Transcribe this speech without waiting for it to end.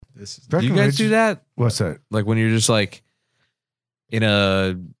Do you guys do that? What's that? Like when you're just like in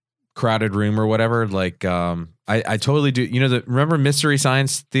a crowded room or whatever, like I totally do. You know, remember Mystery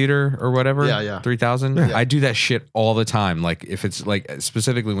Science Theater or whatever? Yeah. 3000. Yeah. I do that shit all the time. Like if it's like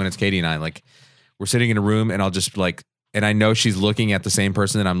specifically when it's Katie and I, like we're sitting in a room and I'll just like, and I know she's looking at the same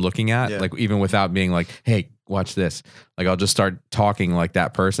person that I'm looking at, like even without being like, hey, watch this. Like I'll just start talking like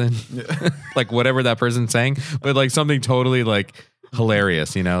that person, like whatever that person's saying, but like something totally like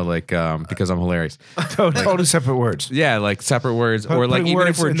hilarious, you know, like because I'm hilarious. Totally separate words. Yeah, like separate words, or like even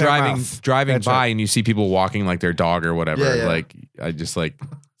if we're driving That's by right. and you see people walking like their dog or whatever, Yeah, yeah. like I just like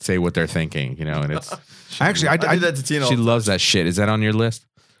say what they're thinking, you know, and it's Actually, I do that to Tina. she loves that shit. Is that on your list?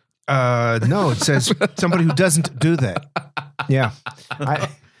 No, it says somebody who doesn't do that. Yeah.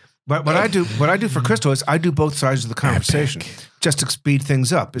 But what I do for Crystal is I do both sides of the conversation just to speed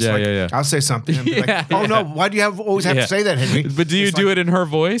things up. It's Yeah. I'll say something and be like, oh no, why do you always have to say that, Henry? But do you It's do like- it in her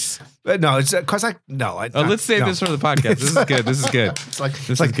voice? No, it's because Let's save this for the podcast. This is good. This is good. It's like,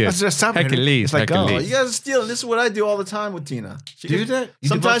 This is good. let's just stop it. Hercules. It's like, oh, Hercules. you guys are stealing. This is what I do all the time with Tina. She Do you do that? You do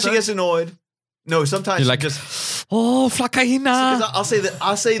Sometimes both she sides? gets annoyed. No, sometimes You're she like, just oh, flakahina. because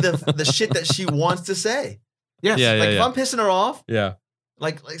I'll say the shit that she wants to say. Yes. Yeah, Like if I'm pissing her off, yeah.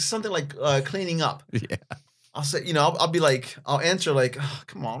 like something like cleaning up. Yeah. I'll say, you know, I'll be like, I'll answer like, oh,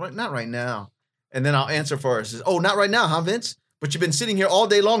 come on, not right now. And then I'll answer for her. Says, oh, not right now, huh, Vince? But you've been sitting here all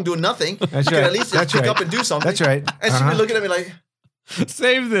day long doing nothing. That's you right. could at least That's pick right. up and do something. That's right. And she'd be looking at me like,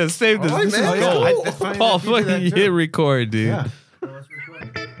 Save this. Save this. All right, This man. is Oh, gold. yeah. That's fine. Paul, You do that fucking too. hit record, dude. Yeah.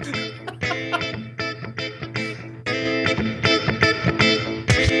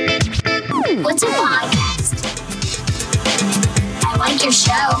 What's a podcast? I like your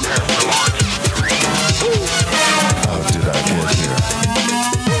show. How did I get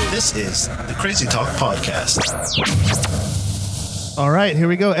here? This is the Crazy Talk Podcast. All right, here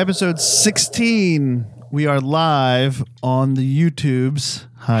we go. Episode 16. We are live on the YouTubes.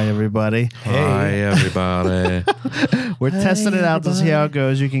 Hi, everybody. Hi, everybody. We're testing it out to see how it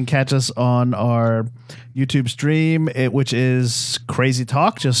goes. You can catch us on our YouTube stream, which is Crazy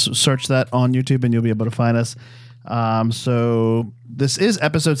Talk. Just search that on YouTube and you'll be able to find us. So this is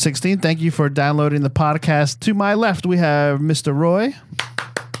episode 16. Thank you for downloading the podcast. To my left, we have Mr. Roy.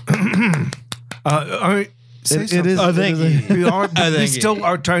 It is. Oh, thank you. We you. still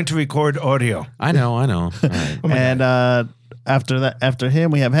are trying to record audio. I know. All right. And after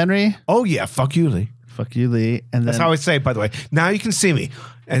him, we have Henry. Oh yeah, fuck you, Lee. Fuck you, Lee. And That's then, how I say it, by the way. Now you can see me.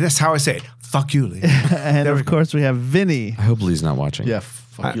 And that's how I say it. Fuck you, Lee. and of course, we have Vinny. I hope Lee's not watching. yeah,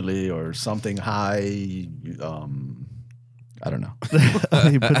 fuck you, Lee, or something high. I don't know.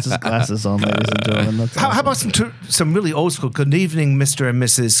 He puts his glasses on, ladies and gentlemen. That's How awesome. about some really old school? Good evening, Mr. and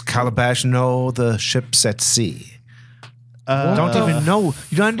Mrs. Calabash. No, the ship's at sea. Don't even know.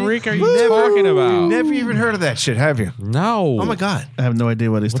 You don't Freak are you talking about? Never even heard of that shit, have you? No. Oh my God. I have no idea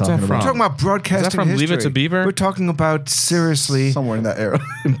what he's What's talking that about. We're talking about broadcasting Is that from history. Leave It to Beaver? We're talking about seriously. Somewhere in that era.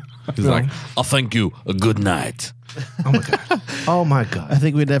 He's like, I'll thank you. A good night. Oh my God. Oh my I God.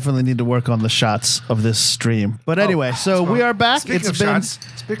 think we definitely need to work on the shots of this stream. But anyway, so we are back. Speaking of shots,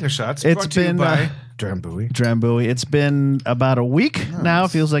 it's brought to you been, by Drambuie. Drambuie. It's been about a week now.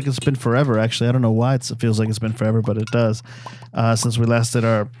 It feels like it's been forever, actually. I don't know why it feels like it's been forever, but it does. Since we last did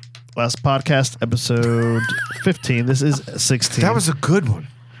our last podcast, episode 15. This is 16. That was a good one.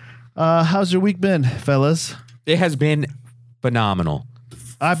 How's your week been, fellas? It has been phenomenal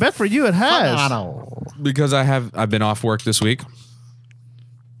I bet for you it has. because I've been off work this week,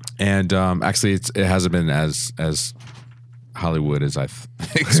 and actually it hasn't been as Hollywood as I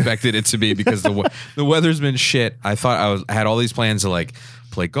expected it to be because the weather's been shit. I thought I had all these plans to like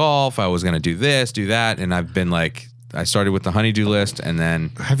play golf. I was gonna do this, do that, and I've been like. I started with the honeydew list, and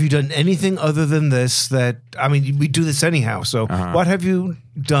then Have you done anything other than this that, I mean, we do this anyhow. So what have you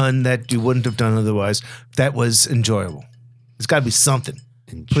done that you wouldn't have done otherwise that was enjoyable? There's got to be something.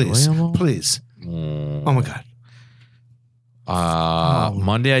 Enjoyable? Please. Oh my God.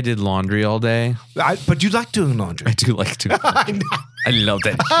 Monday I did laundry all day. But you like doing laundry. I do like to. I love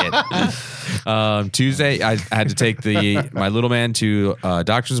that shit. Tuesday, I had to take my little man to a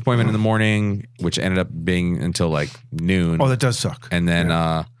doctor's appointment in the morning, which ended up being until like noon. Oh, that does suck. And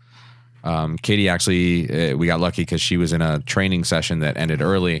then Katie actually, we got lucky because she was in a training session that ended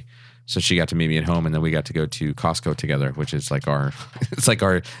early, so she got to meet me at home, and then we got to go to Costco together, which is like it's like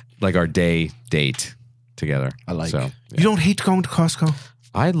our day date together. I like so. it. You don't hate going to Costco?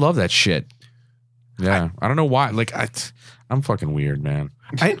 I love that shit. Yeah, I don't know why. Like I'm fucking weird, man.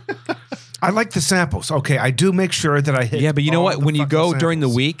 I like the samples. Okay, I do make sure that I hit. Yeah, but you know all what? the When you fucking go during the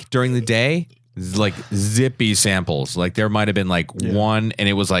samples. week, during the day, like zippy samples. Like there might have been like one, and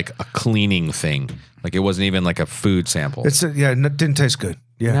it was like a cleaning thing. Like it wasn't even like a food sample. It didn't taste good.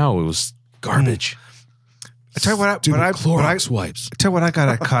 Yeah. No, it was garbage. I tell you what, Clorox wipes. I tell you what I got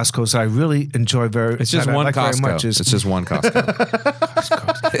at Costco, so I really enjoy It's just one Costco. It's just one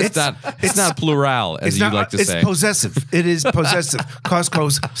Costco. It's not plural, as you like to say. It's possessive. It is possessive.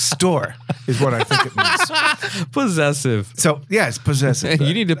 Costco's store is what I think it means. Possessive. So yeah, it's possessive.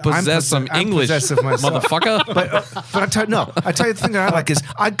 You need to possess some English, possessive myself. motherfucker. But I tell you the thing that I like is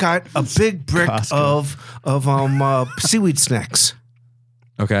I got a big brick of seaweed snacks.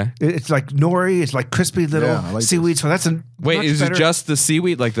 Okay. It's like nori. It's like crispy little like seaweed. So that's a Wait, much is better. it just the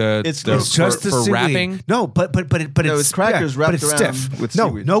seaweed? Like It's just the for seaweed. wrapping? No, but it's crackers but wrapped it's around stiff. with no,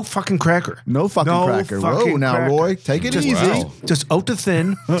 seaweed. no fucking cracker. No fucking cracker. Whoa, now, cracker. Roy, take it Just, easy. Just ultra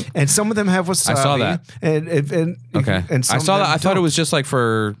thin, and some of them have wasabi. I saw that. And Okay. and some I saw of that. them I thought it don't. was just like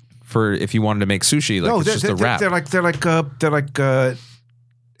for if you wanted to make sushi, like it's just a wrap. They're like an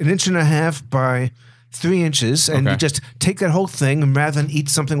inch and a half by 3 inches, and Okay. you just take that whole thing, and rather than eat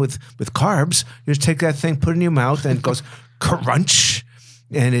something with carbs, you just take that thing, put it in your mouth, and it goes crunch,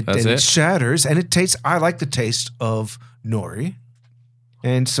 and it shatters, and it tastes. I like the taste of nori,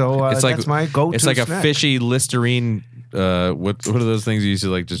 and so It's like that's my go-to. It's like a snack. fishy Listerine. What are those things you used to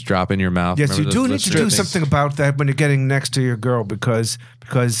like just drop in your mouth? Yes, Remember you do those need to Listerine do things? something about that when you're getting next to your girl because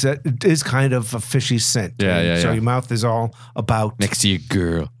it is kind of a fishy scent. Yeah, And yeah, So yeah. your mouth is all about. Next to your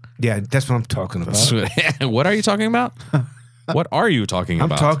girl. Yeah, that's what I'm talking about. What are you talking about? What are you talking I'm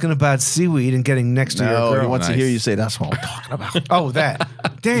about? talking about seaweed and getting next to your No, girl. he wants to Nice. hear you say that's what I'm talking about. Oh, that.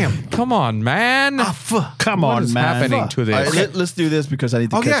 Damn. Come on, man. Come What on, is man. happening to this? All right, let's do this because I need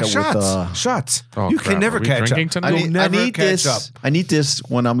to Oh, yeah, catch up shots. with. Shots. Oh, you crap. can never Are we catch drinking up. tonight? You'll never I need catch this. up. I need this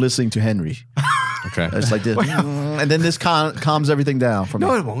when I'm listening to Henry. Okay. It's like this, and then this calms everything down for me.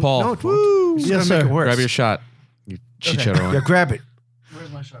 No, it won't. Paul. No, it won't. It's Yes, gonna make sir. it worse. Grab your shot. You chicharron. Yeah, grab it.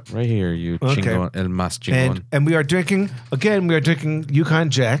 Right here, you Okay. chingon. El mas chingon. And we are drinking, Yukon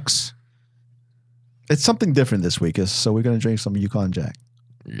Jacks. It's something different this week, so we're going to drink some Yukon Jack.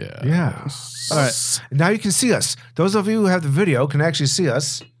 Yeah. Yeah. All right. Now you can see us. Those of you who have the video can actually see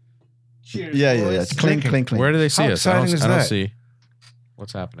us. Yeah. It's clink, clink, clink. Where do they see How us? I don't, exciting is I don't that? see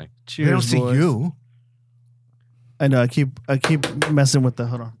what's happening. They don't see boys. you. I know. I keep messing with the.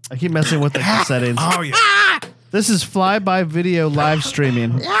 Hold on. I keep messing with the settings. Oh, yeah. This is flyby video live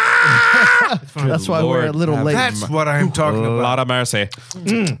streaming. That's why we're a little late. That's what I'm talking about. lot of mercy.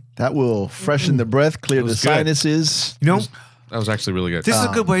 That will freshen the breath, clear the good. sinuses. You know, That was actually really good. this is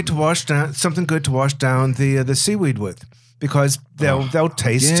a good way to wash down something good to wash down the seaweed with, because they'll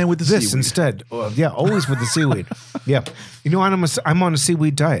taste Again with the this seaweed. instead. Yeah, always with the seaweed. Yeah, you know, I'm on a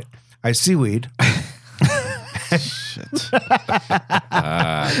seaweed diet. I seaweed.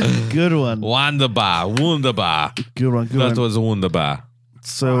 Good one. Wunderbar. Good one. Good That one. was wunderbar.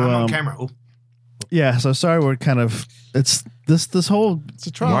 So I'm on camera. Ooh. yeah. So sorry, we're kind of. It's this whole. It's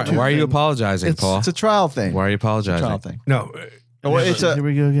a trial. Why are you apologizing, Paul? It's a trial thing. Why are you Trial apologizing? thing. No, Oh, it's a Here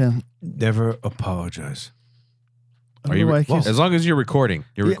we go again. never apologize. I Are don't you know why I keep- as long as you're recording?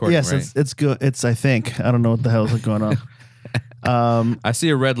 You're recording, yes, right? it's good. It's I think I don't know what the hell is going on. I see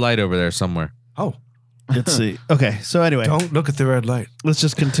a red light over there somewhere. Oh, Let's see. Okay, so anyway, don't look at the red light. let's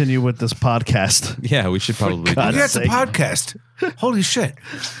just continue with this podcast. Yeah, we should probably do God's that. Yeah, it's a sake. podcast. Holy shit.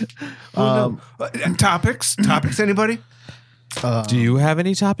 Topics? Anybody? Do you have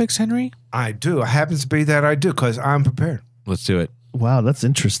any topics, Henry? I do. It happens to be that I do because I'm prepared. Let's do it. Wow, that's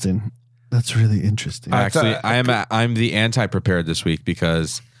interesting. That's really interesting. Actually, I'm the anti-prepared this week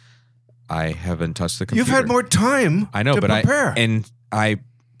because I haven't touched the computer. You've had more time. I know, to but prepare. I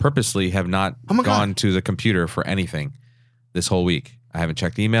purposely have not Oh my God. gone to the computer for anything this whole week. I haven't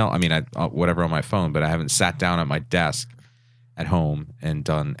checked email. I mean, whatever on my phone, but I haven't sat down at my desk at home and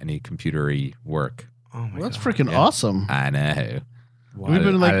done any computery work. Oh my Well, that's God. freaking awesome. I know. We've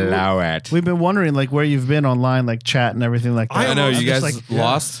been like allow it. We've been wondering like where you've been online, like chat and everything like that. I know I'm you just guys like,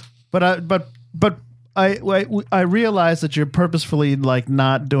 lost. but I realize that you're purposefully like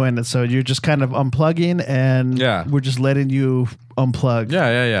not doing it, so you're just kind of unplugging, and Yeah. we're just letting you unplug.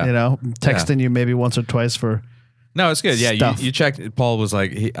 Yeah. You know, texting you maybe once or twice for. No, it's good. Yeah, Stuff. you checked. Paul was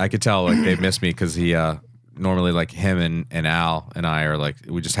like, I could tell like they missed me because he normally like him and Al and I are like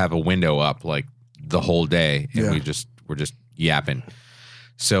we just have a window up like the whole day and Yeah. we're just yapping.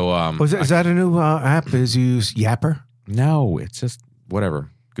 So Is that a new app? Is you use Yapper? no, it's just whatever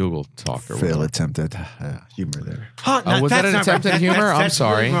Google Talk or fail whatever. attempted humor there. Oh, was that an attempt at humor? I'm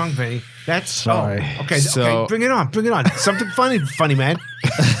sorry. Really wrong, Vinny. That's Sorry. okay, So- okay, bring it on. Something funny, man.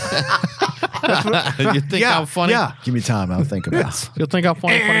 You think yeah, I'm funny? Yeah. Give me time. I'll think about it. You think I'm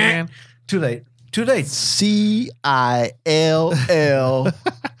funny, man? Too late. Too late. CILL.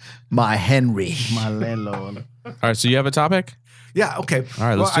 My Henry. My landlord. All right, so you have a topic? Yeah. Okay. All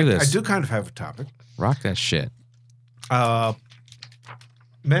right, let's do this. I do kind of have a topic. Rock that shit.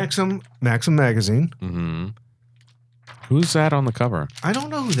 Maxim magazine. Mm-hmm. Who's that on the cover? I don't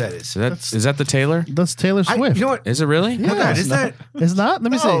know who that is. Is that the Taylor? That's Taylor Swift. You know what? Is it really? Oh my God, is that? It's not?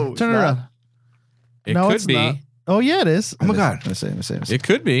 Let me No, see. Turn it it's around. It No, could it's be. not. Oh, yeah, it is. Oh my God. Let me see. It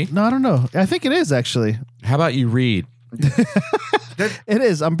could be. No, I don't know. I think it is, actually. How about you read? It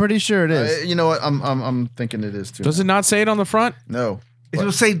is. I'm pretty sure it is. You know what? I'm thinking it is too. Does it not say it on the front? No.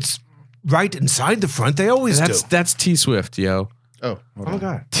 It'll say it's right inside the front. They always do. That's T Swift, yo. Oh. Oh my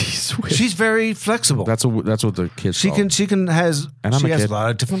God. T-Swift. She's very flexible. That's what the kids. She call can. it. She can has. And I'm she a has kid. a lot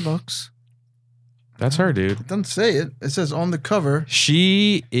of different looks. That's her, dude. It doesn't say it. It says on the cover.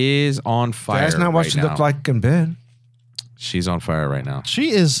 She is on fire. That's not what right she now. looked like in bed. She's on fire right now.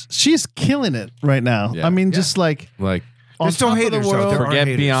 She's killing it right now. Yeah. I mean, just like Like, on There's still top of the haters out world. there. forget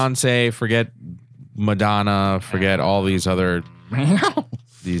haters. Beyonce, forget Madonna, forget all these other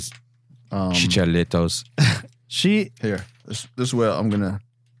these chicharitos. She Here. This is where we're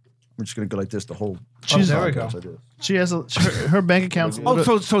just gonna go like this the whole. She's- there we go. Like this. she has her bank account. Oh,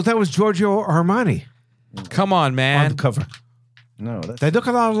 so that was Giorgio Armani Come on, on man. the cover. No, that's They look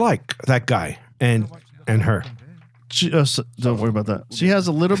a lot alike. That guy and her. Don't worry about that. She has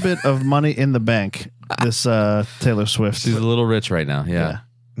a little bit of money in the bank. This Taylor Swift. She's a little rich right now. Yeah.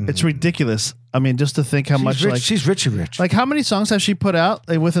 It's ridiculous. I mean, just to think how She's much rich. like She's rich. like how many songs has she put out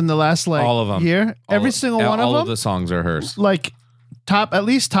within the last like All of them. year? Every single one of All them. of the songs are hers. Like at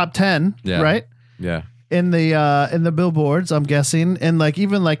least top 10, Yeah. right? Yeah. In the billboards, I'm guessing. And like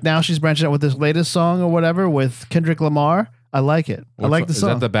even like now she's branching out with this latest song or whatever with Kendrick Lamar. I like it. I like the Is song.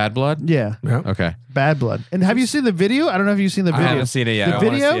 that the Bad Blood? yeah. Yeah. Okay. Bad Blood. And have you seen the video? I don't know if you've seen the I video. haven't seen it yet. The I wanna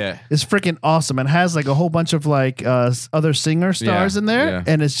video see it. is freaking awesome and has like a whole bunch of like other singer stars Yeah, in there, yeah.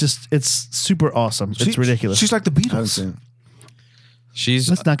 and it's super awesome. It's ridiculous. She's like the I haven't Beatles. seen. She's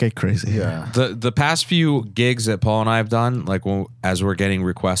Let's not get crazy. Yeah. the past few gigs that Paul and I have done, like as we're getting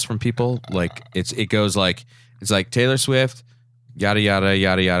requests from people, like it goes like it's like Taylor Swift, yada yada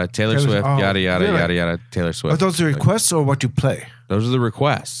yada yada, Taylor Swift, oh, yada yada really? yada yada, Taylor Are Swift. those the Like, requests or what you play? those are the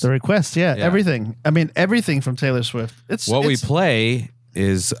requests. The request, yeah, Yeah. everything. I mean, everything from Taylor Swift. It's What we it's- play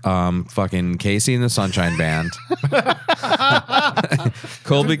is fucking Casey and the Sunshine Band,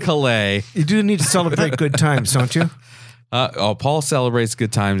 Colby Calais. You do need to celebrate good times, don't you? Paul celebrates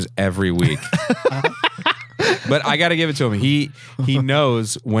good times every week. But I got to give it to him. He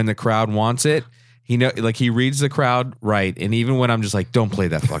knows when the crowd wants it. He reads the crowd right, and even when I'm just like, don't play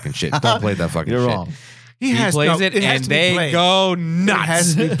that fucking shit. Don't play that fucking You're shit. wrong. He plays it, has and to be they played. go It nuts.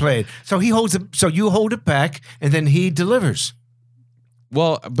 has to be played. So he holds it. So you hold it back, and then he delivers.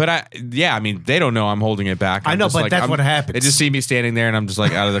 Well, but I mean, they don't know I'm holding it back. I I'm know, just but like, that's I'm- what happens. They just see me standing there, and I'm just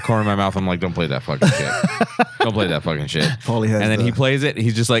like out of the corner of my mouth. I'm like, don't play that fucking shit. Don't play that fucking shit. Paulie has and then the- he plays it.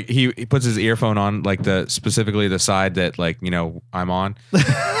 He's just like he puts his earphone on, like specifically the side that I'm on,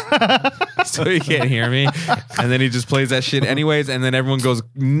 so he can't hear me. And then he just plays that shit anyways. And then everyone goes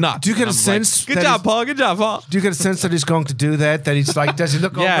nuts. Do you get And a I'm sense Like, Good that job, he's- Paul. Good job, Paul. Do you get a sense that he's going to do that? That he's like, does he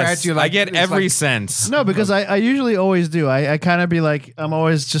look over Yes, at you? Like I get it's every like- sense. No, because I usually always do. I kind of be like, I'm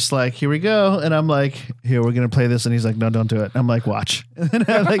always just like, here we go. And I'm like, here, we're going to play this. And he's like, no, don't do it. I'm like, watch. And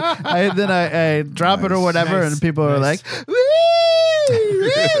then I drop it or whatever. Nice, And people are like, nice. woo, woo,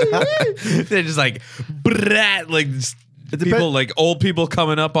 woo. They're just like, brat, like people, like old people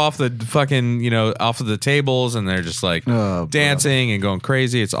coming up off the fucking, off of the tables, and they're just like Oh, dancing and going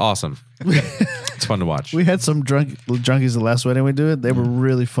crazy. It's awesome. It's fun to watch. We had some junkies the last wedding we did. They were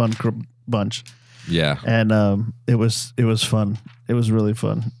really fun bunch. Yeah. And it was fun. It was really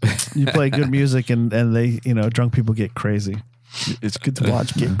fun. You play good music and they, drunk people get crazy. It's good to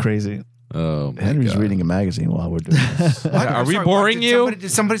watch. Get crazy. Oh, my Henry's God. reading a magazine while we're doing this. What? Are I'm we sorry, boring what? you?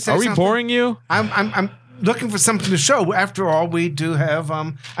 Did somebody say Are we something? boring you? I'm looking for something to show. After all, we do have.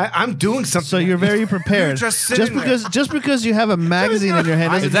 I'm doing something. So you're very prepared. You're just sitting there. just because you have a magazine in your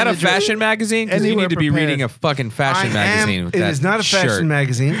hand. doesn't Is that a mean that you're- fashion magazine? Because you anywhere need to be prepared. reading a fucking fashion I magazine. am. With It that is not a fashion shirt.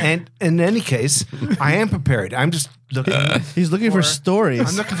 magazine, and in any case, I am prepared. I'm just looking. He's looking for stories.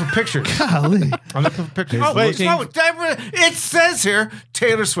 I'm looking for pictures. Golly. I'm looking for pictures. Oh, looking- Deborah, it says here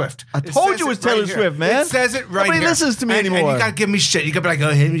Taylor Swift. I told you it was Taylor Swift, man. It says it right Nobody here. listens to me And anymore. you gotta give me shit. You gotta be like,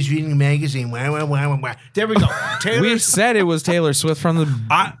 oh, Henry's reading a magazine. Wah, wah, wah, wah, wah. There we go. Taylor We said it was Taylor Swift from the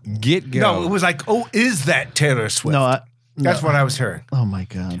I- get go. No, it was like, oh, is that Taylor Swift? That's what I was hearing. Oh my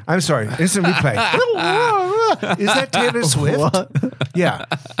God. I'm sorry. Instant replay. Is that Taylor Swift? Yeah.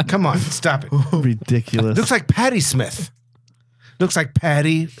 Come on, stop it. Ridiculous. Looks like Patti Smith. Looks like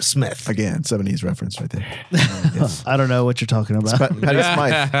Patti Smith. Again, 70s reference right there. I don't know what you're talking about. Patti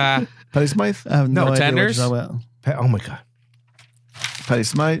Smythe. Patti Smythe? I have no idea what Pretenders? you're talking about. Oh my God. Patti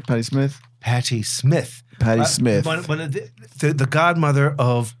Smythe? Patti Smith? Patti Smith. Patti Smith. One of the godmother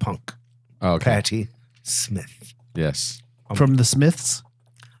of punk. Okay. Patti Smith. Yes. From the Smiths?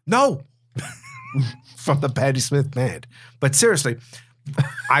 No. From the Patti Smith band. But seriously,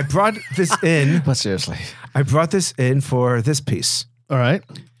 I brought this in. But seriously. I brought this in for this piece. All right.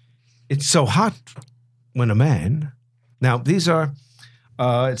 It's so hot when a man. Now, these are,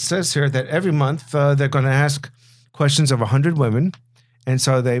 it says here that every month they're going to ask questions of 100 women. And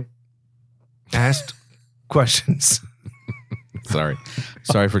so they asked questions.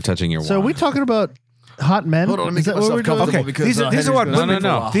 Sorry for touching your. So are we talking about hot men? Hold on, let me Is get that what myself we're doing? comfortable. Okay, because, these are what Henry's women.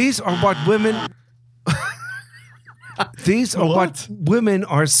 No. These are what women. These are what women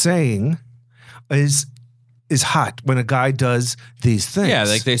are saying is hot when a guy does these things. Yeah,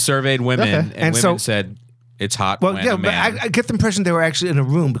 like they surveyed women, Okay. and And women so- said it's hot. Well, when yeah, a but man. I get the impression they were actually in a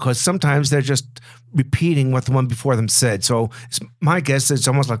room because sometimes they're just repeating what the one before them said. So my guess is it's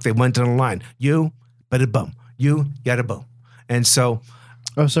almost like they went on a line. You, bada bum. You, yada bum. And so,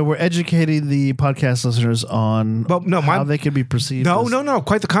 Oh, so we're educating the podcast listeners on Well, no, how my- they could be perceived. no, as- no,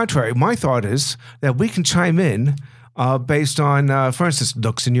 quite the contrary. My thought is that we can chime in based on, for instance,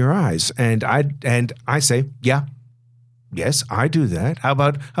 looks in your eyes. And I say, yeah, yes, I do that. How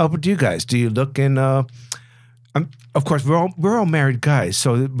about you guys? Do you look in? Of course, we're all married guys,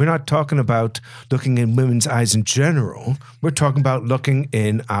 so we're not talking about looking in women's eyes in general. We're talking about looking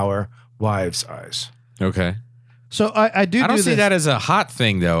in our wives' eyes. Okay. So I do. I don't do see this. that as a hot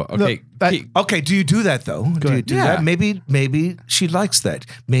thing, though. Okay. Okay, do you do that though? Do you ahead. do Yeah. that? Maybe she likes that.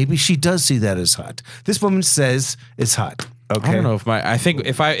 Maybe she does see that as hot. This woman says it's hot. Okay. I don't know I think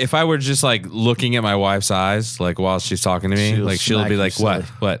if I were just like looking at my wife's eyes, like while she's talking to me, She'll like she'll smack be you like, silly.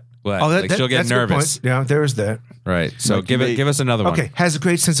 what? Oh, like she'll get that's a good nervous. point. Yeah, there's that. Right. So Like, give us another one. Okay, has a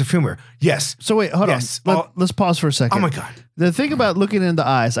great sense of humor. Yes. So wait, hold Yes. on. Let's pause for a second. Oh my God. The thing about looking in the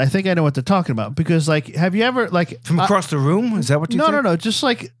eyes, I think I know what they're talking about because, like, have you ever like From across the room? Is that what you No, think? no. Just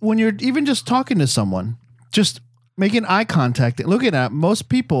like when you're even just talking to someone, just making eye contact and looking at. Most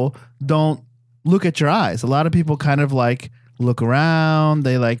people don't look at your eyes. A lot of people kind of like look around.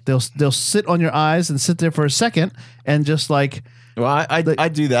 They'll sit on your eyes and sit there for a second and just like. Well, I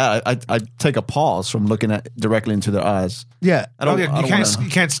do that. I take a pause from looking at directly into their eyes. Yeah. I don't, Oh, I yeah, don't you wanna-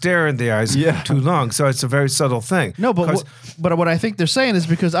 can't stare in the eyes Yeah. too long, so it's a very subtle thing. No, but 'Cause- but what I think they're saying is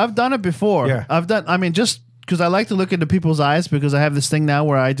because I've done it before. Yeah. I mean, just because I like to look into people's eyes because I have this thing now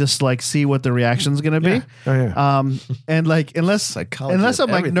where I just like see what the reaction's gonna be. Oh, yeah. And like unless Psychology I'm of like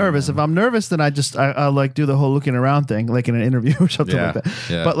everything, nervous, man. if I'm nervous, then I'll like do the whole looking around thing, like in an interview or something Yeah. like that.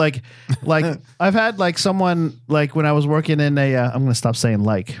 Yeah. But like I've had like someone like when I was working in a I'm gonna stop saying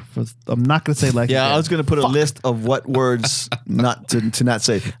like. I'm not gonna say like. Yeah, again. I was going to put a list of what words not to not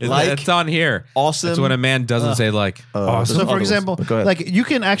say. It's on here. awesome. It's when a man doesn't say like. Awesome. So, There's for others, example, but go ahead. like you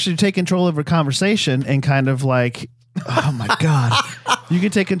can actually take control of a conversation and kind of like, oh my god, you can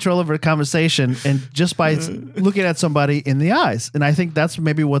take control of a conversation and just by looking at somebody in the eyes. And I think that's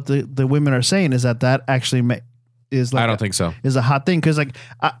maybe what the women are saying is that actually is like I don't think so. is a hot thing because like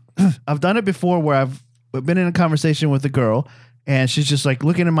I've done it before where I've been in a conversation with a girl and she's just like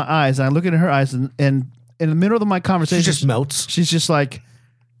looking in my eyes and I look into her eyes and in the middle of my conversation she just melts. she's just like,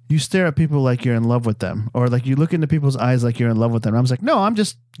 you stare at people like you're in love with them, or like you look into people's eyes like you're in love with them. And I was like, no, I'm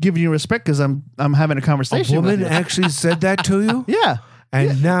just giving you respect because I'm having a A conversation. with woman you. actually said that to you? Yeah,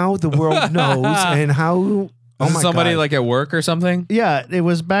 And now the world knows and how... Oh Is my it somebody God. like at work or something? yeah. It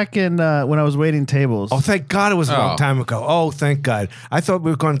was back in when I was waiting tables. Oh, thank God it was a long Oh. time ago. Oh, thank God. I thought we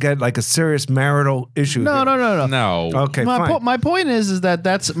were going to get like a serious marital issue. no, here. no, no, no. No. Okay, fine. My point is that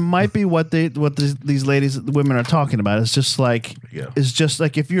that's might be what these ladies, the women are talking about. It's just like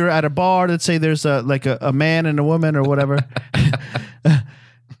if you're at a bar, let's say there's a man and a woman or whatever.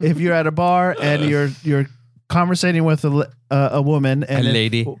 If you're at a bar and you're conversating with a woman and A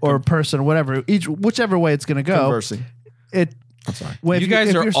lady. or a person, whatever, whichever way it's going to go. Conversing. I'm sorry. You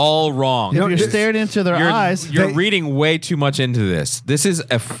guys are all wrong. If you're this- staring into their eyes, You're reading way too much into this. This is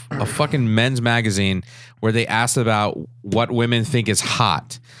a fucking men's magazine where they ask about what women think is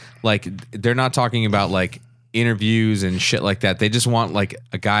hot. Like they're not talking about like interviews and shit like that. They just want like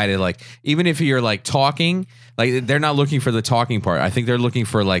a guy to like, even if you're like talking, like they're not looking for the talking part. I think they're looking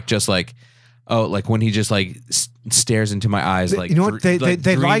for like just like, oh, like when he just like stares into my eyes, like you know what? They like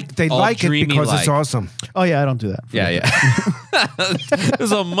it because it's awesome. oh yeah, I don't do that. Yeah, yeah.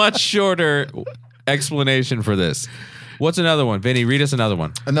 There's a much shorter explanation for this. What's another one? Vinny, read us another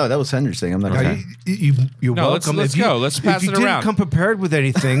one. No, that was Henry's thing. I'm not Okay. going You're No, welcome. let's If you- go. Let's pass if it you around. didn't come prepared with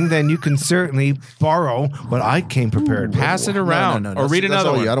anything, then you can certainly borrow what I came prepared with. Pass it around. Or read That's another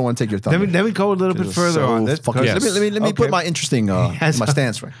all one. you. I don't want to take your thunder. Let me go a little bit further on this. Fucking, Yes. Let me Okay. put my interesting my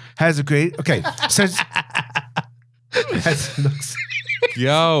stance right. Has a great Says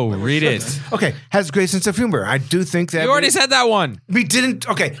Yo, read it. has a great sense of humor. I do think that You already said that one. we didn't.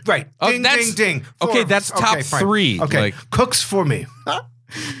 Okay, right. Oh, Ding, that's- ding, ding. okay, that's top fine. 3. Okay, Like- cooks for me.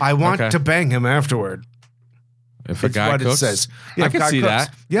 I want Okay. to bang him afterward. If a It's guy what cooks, it says. I if can guy see cooks.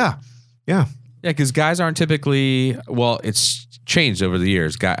 that. Yeah. Yeah, because guys aren't typically. Well, it's changed over the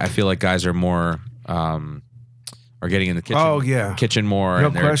years. I feel like guys are more are getting in the kitchen. Oh, yeah. kitchen more. No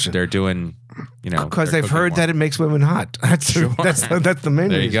and question. They're doing, Because they've heard that it makes women hot. That's the main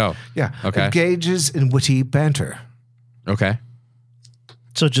There you reason. go. Yeah. Okay. Engages in witty banter. Okay.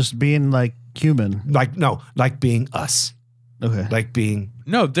 So just being like human. Like being us. Okay. Like being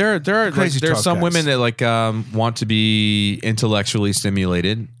No, there are Crazy there's talk some guys. women that like want to be intellectually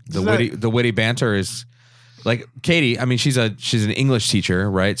stimulated. The witty banter is like Katie. I mean, she's an English teacher,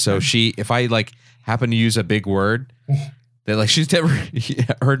 right? So if I like happen to use a big word that like she's never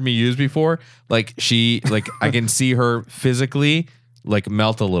heard me use before, like I can see her physically like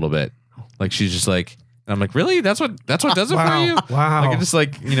melt a little bit. Like she's just like, and I'm like, really? That's what does it for you? Wow. Like, it's just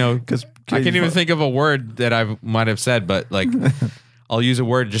like, because I can't even think of a word that I might have said, but like I'll use a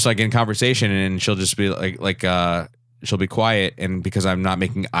word just like in conversation and she'll just be like she'll be quiet. And because I'm not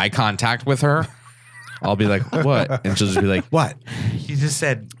making eye contact with her, I'll be like, what? And she'll just be like, what? you just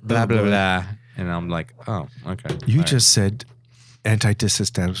said blah, blah, blah. And I'm like, oh, okay. You All just said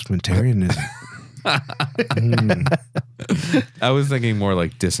anti-disestablishmentarianism. I was thinking more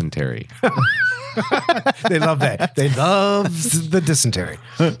like dysentery. They love that. They love the dysentery.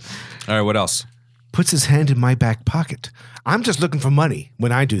 All right, what else? Puts his hand in my back pocket. I'm just looking for money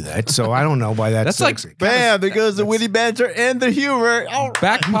when I do that, so I don't know why that's That's like- sexy. Bam! There goes the witty banter and the humor. Oh,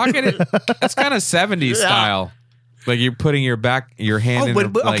 Back pocket? That's kind of 70s style. Like you're putting your hand in but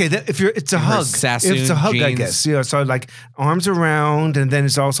her, okay. like, If it's a in her hug, Sassoon it's a hug, I jeans. guess. So like arms around, and then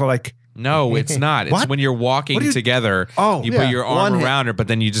it's also like no, it's not. It's What? when you're walking What do you- together. Oh, you yeah. put your arm One hand- around her, but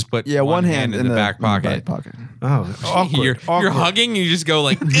then you just put one hand in the back pocket. awkward. You're hugging. You just go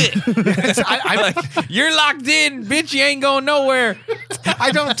like, like, you're locked in, bitch. You ain't going nowhere.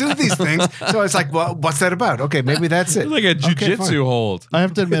 I don't do these things, so it's like, well, what's that about? Okay, maybe that's it. It's like a Okay, fine. jujitsu hold. I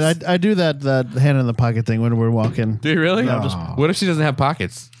have to admit, I do that hand in the pocket thing when we're walking. Do you really? No, just- What if she doesn't have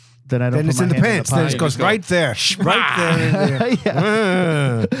pockets? Then I don't. Then put it's my in the hand pants. Then it pocket. goes right there, right there.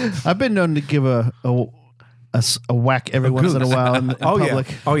 Yeah. I've been known to give a whack every once in a while in public.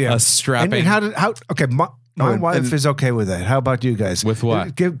 Yeah. Oh yeah. A strapping- And how? Okay, my and- wife and- is okay with that. How about you guys? With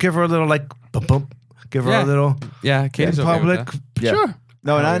what? Give her a little like bump bump. Give her Yeah. a little Yeah, in Katie's okay with public. that. Yeah. Sure.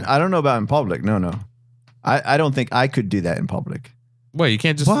 No, and I don't know about in public. No. I don't think I could do that in public. What? You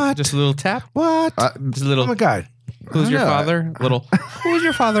can't just What? just a little tap? What? Just a little. Oh my god. Who's your I know. father? Little. Who's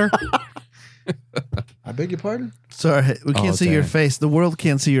your father? I beg your pardon? Sorry, we can't Oh, see your dang. face. The world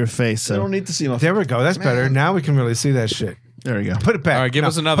can't see your face. I So don't need to see my There we go. That's better. Now we can really see that shit. there we go. Put it back. All right, give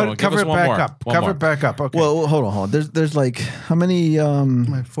us another one. Give Cover us it one back more. up. One Cover more. it back up. Okay. Well, hold on. There's like how many?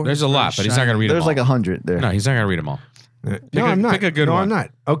 My forehead's There's a lot, but very he's not going to shiny. read them There's all. like 100 there. No, he's not going to read them all. no, I'm not. pick a good no, one. I'm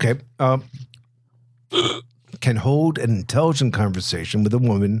not. Okay. Can hold an intelligent conversation with a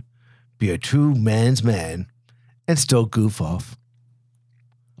woman, be a true man's man, and still goof off.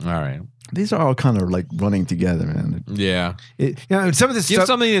 All right. These are all kind of like running together, man. Yeah. Some of this Give stuff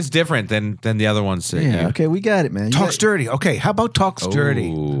something that's different than the other ones. that Yeah. you- Okay, we got it, man. You talks got- dirty. Okay, how about talks dirty?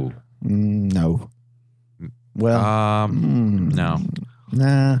 Ooh. No. Well, No.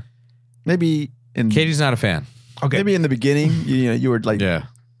 nah. Maybe in Katie's not a fan. Okay. maybe in the beginning, you were like Yeah.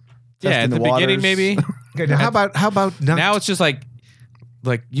 Yeah, at testing the the beginning waters. maybe. Okay, now how about not, Now it's just like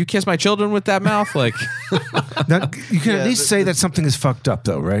you kiss my children with that mouth, like now, you can Yeah, at least say that something is fucked up,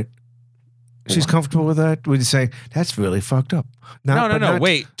 though, right? She's comfortable with that. Would you say that's really fucked up? no.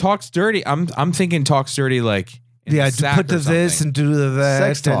 Wait, talks dirty. I'm thinking talks dirty like in Yeah, the to sack put or to this something. and do to that.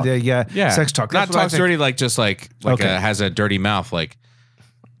 Sex talk. And, yeah, sex talk. Not That's what I talks think. dirty like just like Okay. has a dirty mouth like.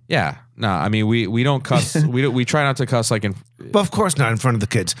 Yeah, no. I mean we don't cuss. we try not to cuss like in. But of course not in front of the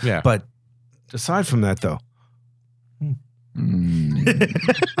kids. Yeah. But aside from that, though,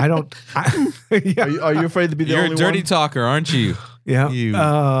 I don't. Yeah. Are you afraid to be the You're a only dirty one? talker, aren't you? Yeah. You-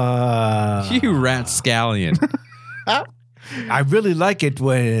 You You rat scallion. I really like it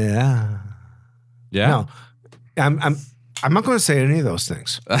when. Yeah. No. I'm I'm not going to say any of those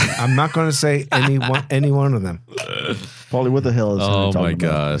things. I'm not going to say any one of them. Paulie, what the hell is Henry Oh talking my about?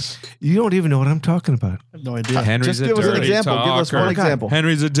 gosh. You don't even know what I'm talking about. I have no idea. Henry's Just a give us an dirty example. Give us one talker. example.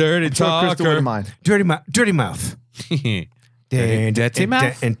 Henry's a dirty I'm sure Crystal wouldn't talker. mind. Dirty mouth. Dirty mouth?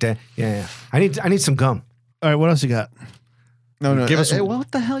 Yeah. I need some gum. All right, what else you got? No. Give us Hey, one.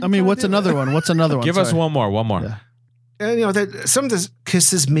 what the hell? I mean, what's another one? What's another one? Give us Sorry. one more. Yeah. And, some of this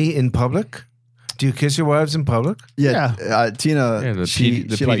kisses me in public. Do you kiss your wives in public? Yeah. Tina. Yeah, the she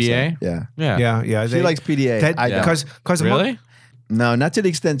likes PDA? that. Yeah. Yeah. Yeah. She likes PDA. that I don't. because Really? No, not to the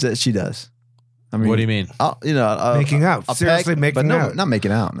extent that she does. I mean, What do you mean? Making out. a Seriously, peck, making but no, out. not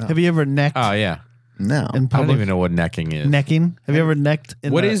making out. No. Have you ever necked Oh, yeah. No. in I don't public? even know what necking is. Necking? Have you ever necked?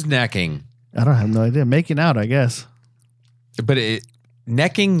 What is necking? I don't have no idea. Making out, I guess. But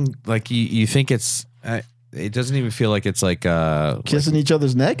necking, like you think it's, it doesn't even feel like it's like Kissing each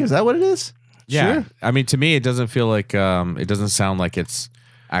other's neck? Is that what it is? yeah. Sure. I mean, to me, it doesn't feel like it doesn't sound like it's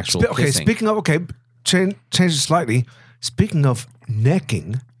actual. Kissing. Speaking of change it slightly. Speaking of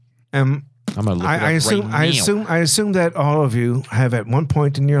necking, I'm gonna look it up I assume right now. I assume that all of you have at one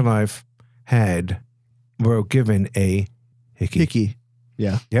point in your life were given a hickey.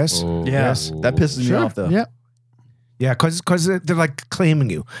 Yeah. Yes. Oh. Yes. That pisses me off, though. Yeah. Yeah, because they're like claiming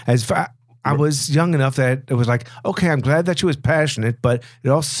you. I was young enough that it was like, okay, I'm glad that she was passionate, but it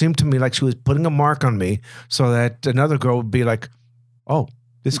also seemed to me like she was putting a mark on me so that another girl would be like, oh,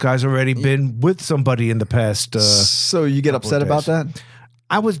 this guy's already been with somebody in the past. So you get couple upset of about days. that?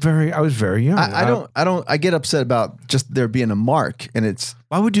 I was very young. I don't. I get upset about just there being a mark, and it's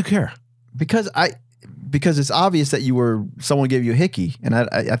Why would you care? because it's obvious that someone gave you a hickey, and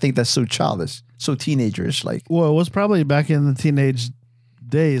I think that's so childish, so teenagerish. Like, Well, it was probably back in the teenage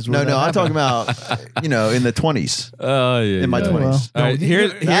days. no, where that I'm happened. talking about in the 20s, Oh yeah. in my yeah. 20s. well. All right, I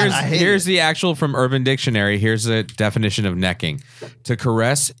hate here's it. the actual from Urban Dictionary. Here's the definition of necking: to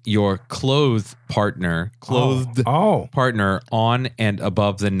caress your clothed partner on and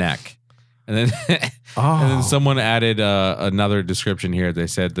above the neck. And then and then someone added another description here. They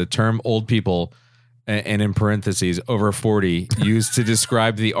said the term "old people" and in parentheses over 40 used to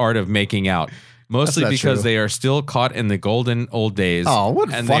describe the art of making out. Mostly That's not because true. they are still caught in the golden old days. Oh,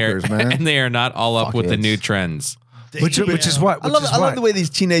 what and they are- fuckers, man. And they are not all up with the Fuckheads. new trends. Which is what? I love the way these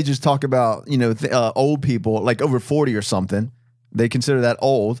teenagers talk about old people like over 40 or something. They consider that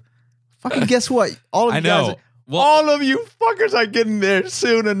old. Fucking guess what? All of I you guys, know. Well- all of you fuckers are getting there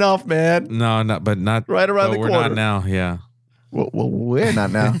soon enough, man. No, not Right around but the we're corner. not now. Yeah. Well, we're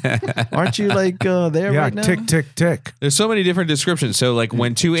not now. Aren't you like there Yeah, right now? tick, tick, tick. There's so many different descriptions. So, like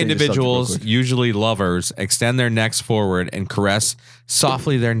when two Change the subject real individuals, quick. usually lovers, extend their necks forward and caress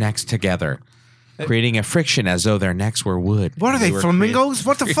softly their necks together, creating a friction as though their necks were wood. What are they, were flamingos?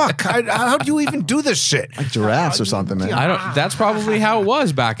 What the fuck? How do you even do this shit? Like giraffes or something, man. I don't. That's probably how it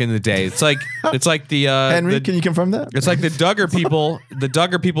was back in the day. It's like the Henry, can you confirm that? It's like the Duggar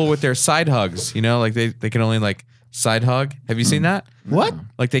people, with their side hugs. You know, like they can only like side hug. Have you seen that? What?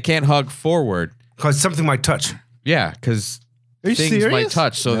 Like they can't hug forward. Because something might touch. Yeah, because Are you things serious? might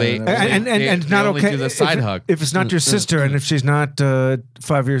touch. So they And not only okay. do the side if, hug. If it's not your sister and if she's not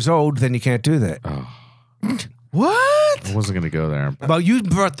 5 years old, then you can't do that. What? I wasn't gonna go there. Well, you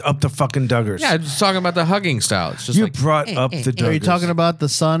brought up the fucking Duggars. Yeah, I'm just talking about the hugging style. It's just You like brought up the Duggars. Are you talking about the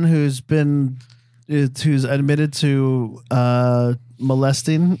son who's admitted to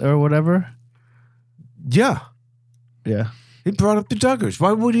molesting or whatever? Yeah. Yeah. He brought up the Duggars.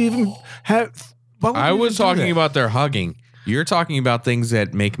 Why would he even have... I was talking about their hugging. You're talking about things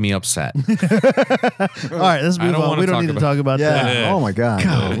that make me upset. All right, let's move don't on. wanna We don't talk need to about- talk about that. Yeah. Oh my God.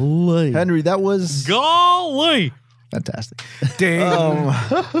 Golly. Henry, that was Golly! fantastic. Ding.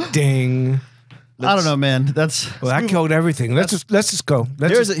 Ding. I don't know, man. That's Well, that killed everything. Let's just go.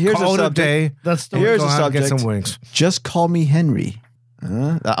 Let's Here's just a call it a subject. day. that's the Here's Go a out and get subject. some wings. Just call me Henry.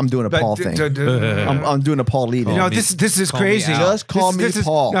 I'm doing a Paul thing. I'm doing a Paul lead. You know, me- this is call me crazy. Al. Just call me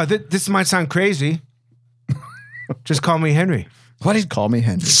Paul. No, this might sound crazy. Just call me Henry. What is call me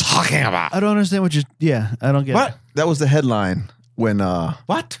Henry? Talking about. I don't understand what you. Yeah, I don't get What? it. That was the headline when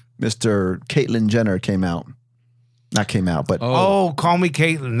What? Mr. Caitlyn Jenner came out. Not came out, but Oh, call me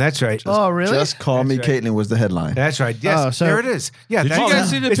Caitlin. That's right. Oh, really? just call me That's right. Caitlyn was the headline. That's right. Yes, Oh, so- there it is. Yeah, Did you that's guys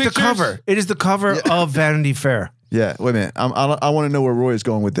see the it's pictures? the cover. It is the cover of Vanity Fair. Yeah, wait a minute. I want to know where Roy is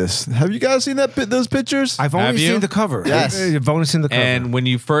going with this. Have you guys seen those pictures? I've only Have you? seen the cover. Yes. I've only seen the cover. And when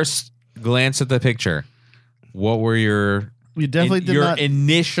you first glanced at the picture, what were your You definitely did your not.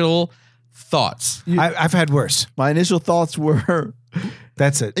 initial thoughts? I've had worse. My initial thoughts were,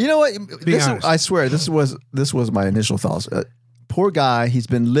 That's it. you know what? honest. I swear, this was my initial thoughts. Poor guy. He's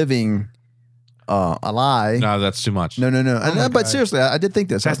been living a lie. No, that's too much. No. But seriously, I did think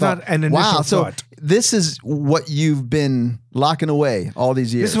this. That's I thought, not an initial wow, so thought. this is what you've been locking away all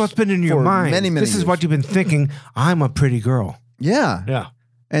these years. This is what's been in your for mind. Many This is years. what you've been thinking. I'm a pretty girl. Yeah. Yeah.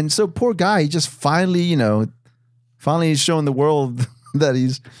 And so poor guy, he just finally, he's showing the world that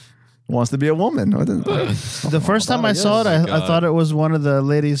he's wants to be a woman. The first time I saw it, I thought it was one of the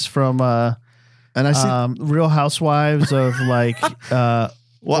ladies from and I see Real Housewives of like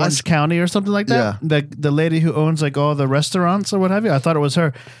Orange County or something like that. Yeah. The lady who owns like all the restaurants or what have you. I thought it was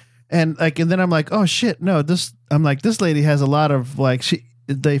her. And then I'm like, oh shit, no, this lady has a lot of like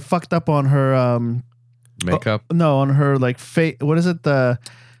they fucked up on her Makeup, on her like face. What is it? The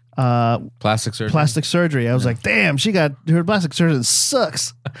plastic surgery. plastic surgery. I was like, damn, her plastic surgeon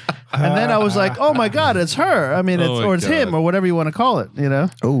sucks. And then I was like, oh my God, it's her. I mean, it's God. him or whatever you want to call it,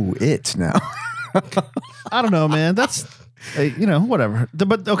 Oh, it now. I don't know, man. That's, whatever.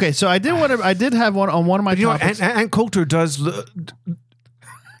 But okay, so I did have one on one of my topics. Ann Coulter does.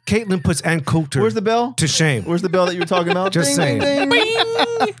 Caitlyn puts Ann Coulter. Where's the bell? To shame. Where's the bell that you were talking about? Just Ding, ding,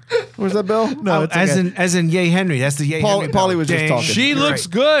 ding. Where's that bell? No, it's as okay. in Ye Henry. That's the Ye Henry. Paulie was just Dang. talking. She You're looks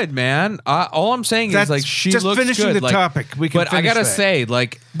right. good, man. All I'm saying That's is like she just looks finishing good. the like, topic. We can but I finish gotta that. say,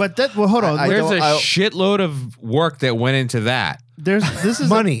 like, But hold on. I there's don't- a I'll- shitload of work that went into that. This is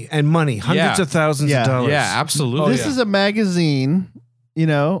money, hundreds Yeah. of thousands Yeah. of dollars. Yeah, absolutely. This is a magazine,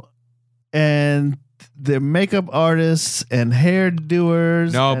 and the makeup artists and hair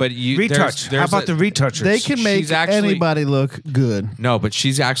doers. No, and but you Retouch. How about the retouchers? they can make she's actually- anybody look good. No, but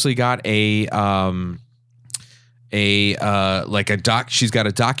she's actually got she's got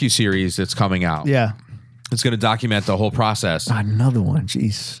a docuseries that's coming out. Yeah. It's going to document the whole process. Another one.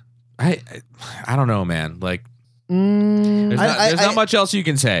 Jeez. I don't know, man. Like Mm, there's not much else you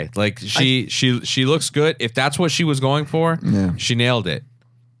can say. Like she looks good. If that's what she was going for, Yeah. she nailed it.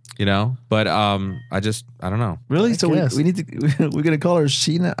 But I don't know. Really? I So guess. we need to. We're gonna call her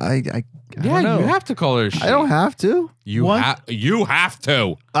Sheena. I Yeah, don't know. you have to call her. She. I don't have to. You have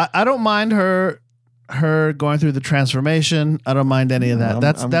to. I don't mind her going through the transformation. I don't mind any of that.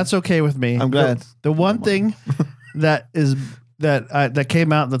 I'm- That's okay with me. I'm glad. The one thing that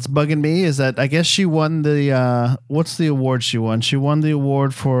came out that's bugging me is that I guess she won the what's the award she won? She won the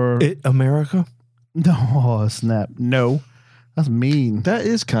award for America. no snap. No. That's mean. That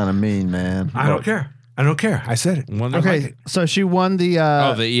is kind of mean, man. I don't care. I said it. Okay, so she won the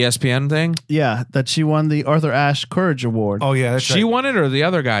the ESPN thing. that she won the Arthur Ashe Courage Award. Oh yeah, that's She right. won it, or the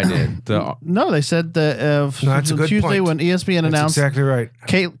other guy did. No, they said that that's a good Tuesday point. when ESPN That's announced exactly right.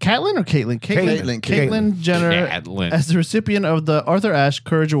 Caitlyn or Caitlyn? Caitlyn Jenner Caitlyn. as the recipient of the Arthur Ashe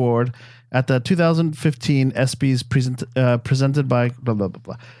Courage Award at the 2015 ESPYs presented by blah, blah, blah,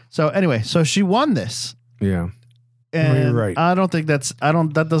 blah. So anyway, so she won this. Yeah. And You're right. I don't think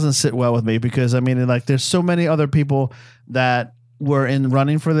that doesn't sit well with me because I mean, like, there's so many other people that were in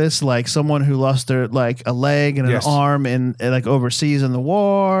running for this, like someone who lost their like a leg and Yes. an arm in like overseas in the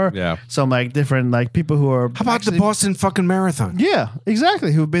war. Yeah. Some like different like people who are How about actually- the Boston fucking Marathon? Yeah,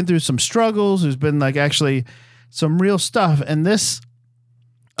 exactly. Who've been through some struggles, who's been like actually some real stuff. And this,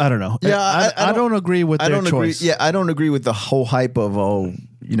 I don't know. Yeah, I don't agree with their choice. Agree. Yeah, I don't agree with the whole hype of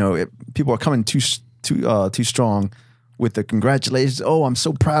people are coming too strong with the congratulations. Oh, I'm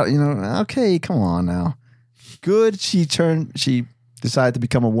so proud. Okay, come on now. Good. She decided to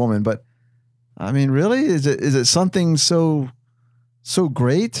become a woman, but I mean, really, is it something so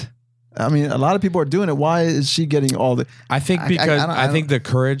great? I mean, a lot of people are doing it. Why is she getting all the? I think I think the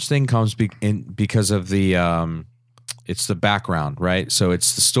courage thing comes because of the it's the background, right? So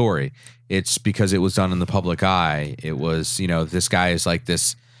it's the story. It's because it was done in the public eye. It was, this guy is like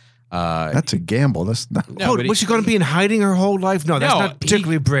this. That's a gamble. That's not. No, but was she going to be in hiding her whole life? No, that's not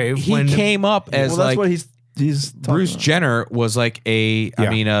particularly brave. He came up as Well, that's like what he's talking Bruce about. Jenner was like a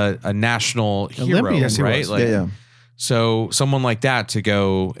national hero, Olympian. Yes, he right? was. Like, Yeah. So someone like that to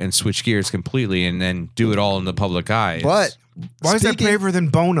go and switch gears completely and then do it all in the public eye. But Why is that speaking- braver than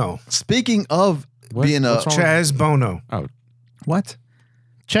Bono? Speaking of being a what's wrong? Chaz Bono. what?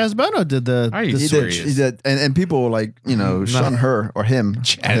 Chaz Bono did Are you the He serious? did, he did, and people like shun her or him.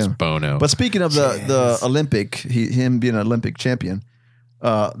 Chaz him. Bono. But speaking of the Olympic, him being an Olympic champion,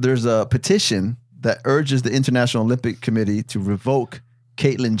 there's a petition that urges the International Olympic Committee to revoke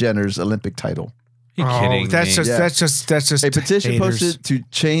Caitlyn Jenner's Olympic title. you kidding that's me? just Yeah. that's just A petition haters. posted to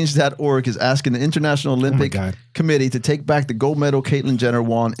change.org is asking the International Olympic God. Committee to take back the gold medal Caitlyn Jenner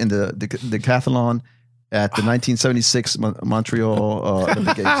won in the decathlon at the 1976 Montreal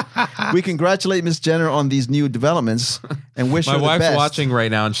Olympic Games. We congratulate Ms. Jenner on these new developments and wish My her the wife's best. watching right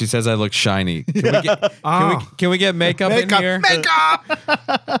now and she says I look shiny. Can we get makeup in here? Makeup.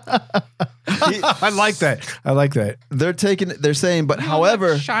 I like that. They're saying, but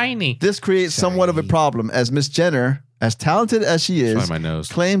however, shiny. this creates somewhat of a problem as Miss Jenner, as talented as she is, my nose.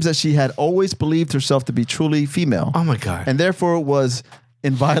 claims that she had always believed herself to be truly female. Oh my God. And therefore was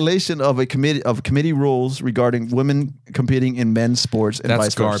in violation of committee rules regarding women competing in men's sports and That's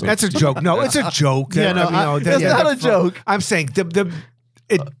vice garbage. versa. That's a joke. No, it's a joke. Yeah, no, That's not a joke. I'm saying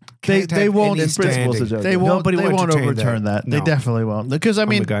They won't. In principle, it's a joke. They won't. Nobody They will won't entertain overturn that. They No. definitely won't. Because I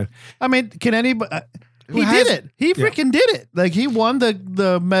mean, God. can anybody? He has- did it. He freaking did it. Like he won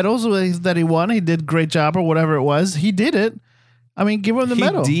the medals that he won. He did a great job or whatever it was. He did it. I mean, give him the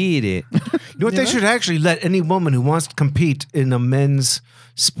medal. He did it. You know what? They should actually let any woman who wants to compete in a men's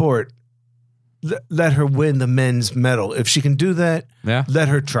sport, let her win the men's medal. If she can do that, Yeah. let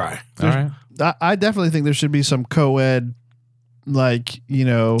her try. All right. I definitely think there should be some co-ed, like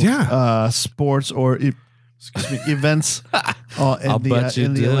sports or events. I'll bet you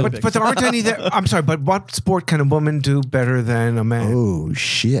do. Olympics. But there aren't any there. I'm sorry, but what sport can a woman do better than a man? Oh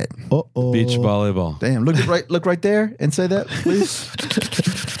shit! Beach volleyball. Damn! Look right there and say that, please.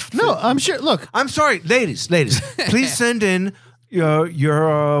 No, I'm sure. Look, I'm sorry, ladies, please send in your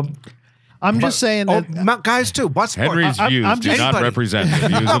I'm just saying that. guys too. What sport? Henry's views I'm do just- not Anybody. represent the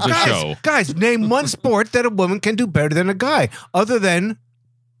views of the show. Guys, name one sport that a woman can do better than a guy, other than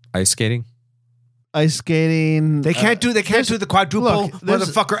Ice skating. Ice skating. they can't do the quadruple look, there's-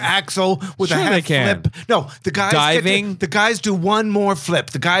 motherfucker axle with Sure a half they can. flip. No, the guys Diving. the guys do one more flip.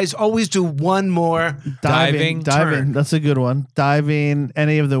 The guys always do one more. Diving. turn. That's a good one. Diving.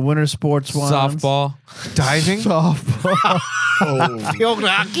 Any of the winter sports ones. Softball. Diving. Softball. Field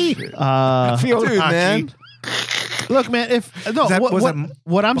hockey. Dude, hockey. man. Look, man. If no, That was what a- I'm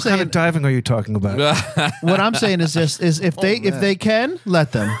What saying, kind of diving are you talking about? what I'm saying is this: is if they can,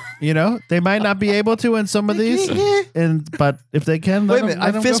 let them. You know, they might not be able to in some of these, but if they can, Wait let a minute! them, let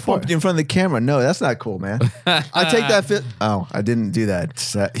I them fist go for bumped it. you in front of the camera. No, that's not cool, man. I take that fist. Oh, I didn't do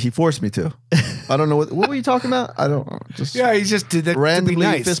that. He forced me to. I don't know what were you talking about. I don't know. Just Yeah, he just did that Randomly to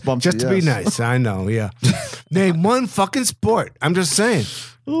be nice. fist bumped just you, to be yes. nice. I know, yeah. Name one fucking sport. I'm just saying.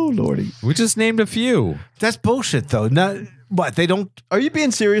 oh lordy. We just named a few. That's bullshit though. Not what they don't Are you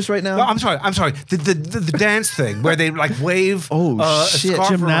being serious right now? No, I'm sorry. The dance thing where they like wave Oh, a shit. scarf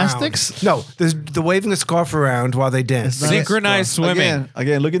Gymnastics? around. No, the waving a scarf around while they dance. It's not- Synchronized swimming.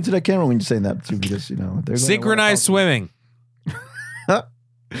 Again, look into that camera when you're saying that too, because they're going to Synchronized swimming.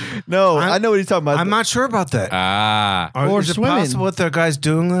 No, I know what he's talking about. I'm not sure about that. Ah. Or is it swimming. possible that there are guys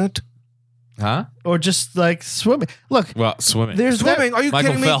doing that? Huh? Or just like swimming. Look, Well, swimming. there's Swimming? Are you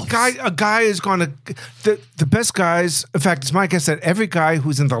Michael kidding me? Phelps. A guy is going to the best guys. In fact, it's my guess that every guy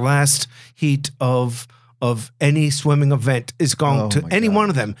who's in the last heat of any swimming event is going Oh to my any God. one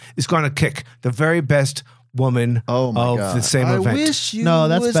of them is going to kick the very best woman Oh my of God. the same I event. wish you No,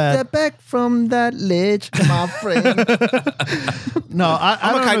 that's would bad. step back from that ledge, my friend. no, I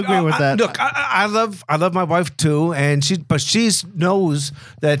I'm a don't kind- agree with that. Look, I love my wife too, and she knows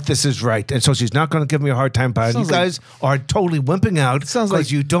that this is right, and so she's not going to give me a hard time about it. You Sounds like- guys are totally wimping out Sounds because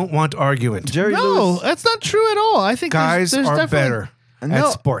like- you don't want argument. Jerry No, Lewis. that's not true at all. I think Guys there's are definitely- better No,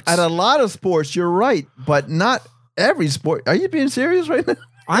 at sports. At a lot of sports, you're right, but not every sport. Are you being serious right now?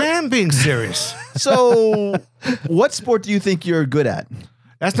 I am being serious. So, what sport do you think you're good at?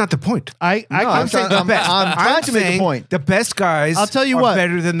 That's not the point. I'm I'm saying trying- I'm trying to make a saying point. The best guys I'll tell you are what.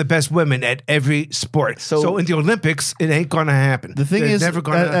 better than the best women at every sport. So- So in the Olympics, it ain't going to happen. The thing They're is, never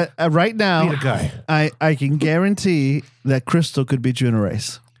going to right now, beat a guy. I can guarantee that Crystal could beat you in a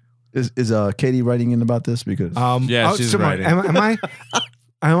race. Is Katie writing in about this? Because Yeah, she's come on. writing. Am I?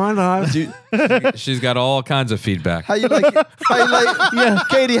 Am I live? She's got all kinds of feedback. how you like?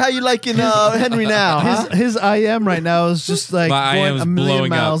 Katie, how you liking Henry now? Huh? His IM right now is just like My going IM's a million blowing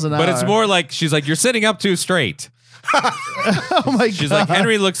miles up. an But hour. it's more like she's like, you're sitting up too straight. oh my She's god. like,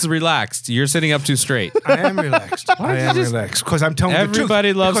 Henry looks relaxed. You're sitting up too straight. I am relaxed. I am relaxed because I'm telling the truth.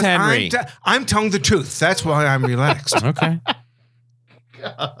 Everybody loves Because Henry. I'm telling the truth. That's why I'm relaxed. Okay.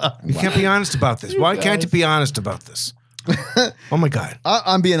 You can't be honest about this. Why can't you be honest about this? Oh my God.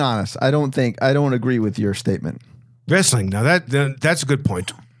 I'm being honest. I don't agree with your statement. Wrestling. Now that's a good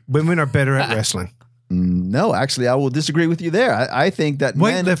point. Women are better at wrestling. No, actually, I will disagree with you there. I think that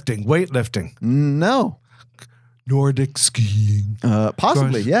men. Weightlifting. No, Nordic skiing.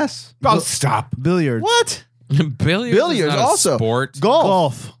 possibly Gosh. yes. Oh, stop. Billiards. What? Billiards, Billiards is not a also. sport.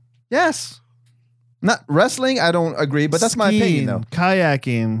 Golf. Yes. Not wrestling. I don't agree, but that's my opinion Skiing, though.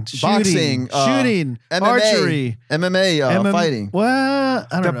 Kayaking, Boxing, shooting, MMA, archery, MMA, fighting. Well,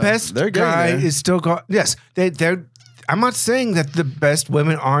 I The don't know. best They're getting guy there. is still going. Yes, they're. I'm not saying that the best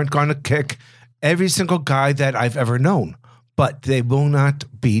women aren't going to kick every single guy that I've ever known, but they will not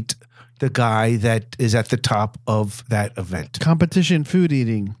beat the guy that is at the top of that event. Competition food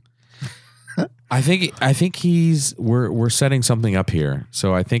eating. I think we're setting something up here.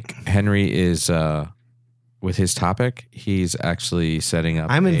 So I think Henry is with his topic. He's actually setting up.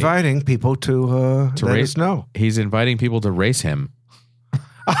 I'm inviting people to let race. us know. He's inviting people to race him,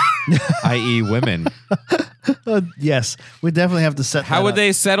 i.e., women. Yes, we definitely have to set. How would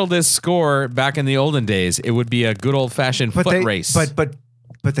they settle this score back in the olden days? It would be a good old fashioned foot race.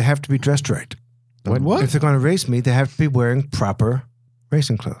 But they have to be dressed right. What? If they're going to race me, they have to be wearing proper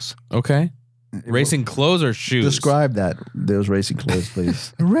racing clothes. Okay. Racing clothes or shoes? Describe those racing clothes,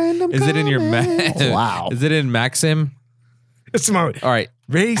 please. Random? Is it in your Wow. Is it in Maxim? It's smart. All right.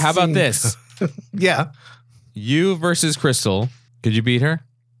 Racing. How about this? Yeah. You versus Crystal. Could you beat her?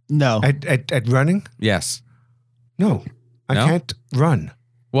 No. At running? Yes. No. I No? can't run.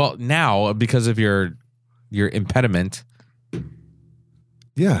 Well, now because of your impediment,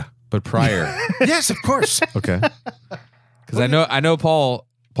 Yeah. but prior. Yes, of course. Okay. Because I know Paul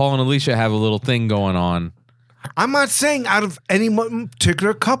and Alicia have a little thing going on. I'm not saying out of any one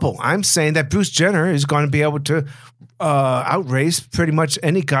particular couple. I'm saying that Bruce Jenner is going to be able to outrace pretty much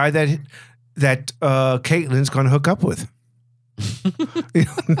any guy that Caitlyn's going to hook up with.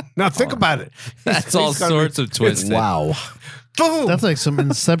 Now think about it. That's all sorts of twisted. Wow. Boom. That's like some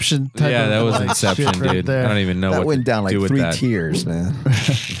Inception type. Yeah, of that was like Inception, shit right dude. there. I don't even know That what went down to like do with 3 that. tiers, man.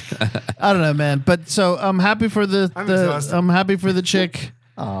 I don't know, man. But so I'm happy for I'm exhausted. I'm happy for the chick.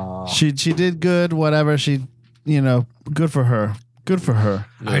 She did good. Whatever she, good for her. Good for her.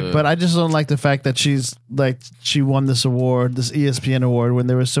 But I just don't like the fact that she won this award, this ESPN award, when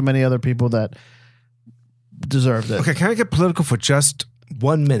there were so many other people that deserved it. Okay, can I get political for just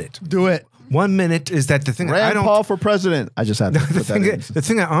 1 minute? Do it. 1 minute is that the thing I Rand don't. Paul for president. I just had to put that in. The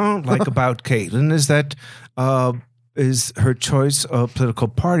thing I don't like about Caitlyn is that is her choice of political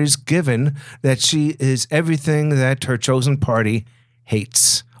parties, given that she is everything that her chosen party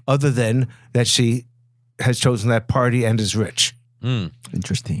hates, other than that she has chosen that party and is rich.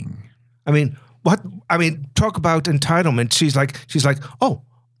 Interesting. I mean, talk about entitlement. She's like,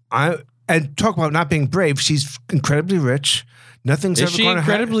 and talk about not being brave. She's incredibly rich. Nothing's Is ever she going to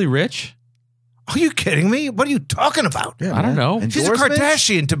happen. incredibly rich? Are you kidding me? What are you talking about? Yeah, I don't man. know. She's a Endorsements?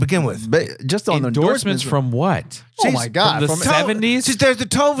 Kardashian to begin with. But just on Endorsements from what? Oh my God! From the From 70s? There's the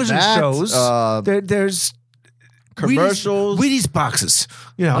television That, shows. There's commercials. Wheaties boxes.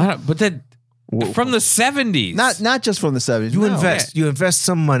 You know, But then from the 70s. not just from the 70s. you no. invest. You invest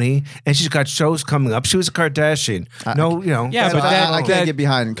some money, and she's got shows coming up. She was a Kardashian. Yeah, So but I that- can't get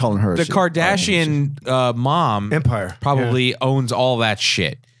behind calling her the shit. Kardashian mom Empire probably owns all that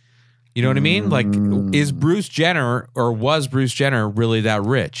shit. You know what I mean? Like, is Bruce Jenner or was Bruce Jenner really that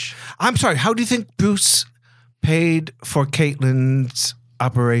rich? I'm sorry. How do you think Bruce paid for Caitlyn's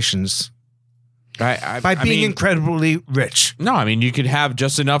operations? By being incredibly rich. No, I mean, you could have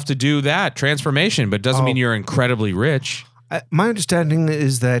just enough to do that transformation, but doesn't mean you're incredibly rich. My understanding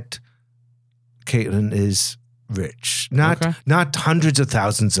is that Caitlyn is rich, not hundreds of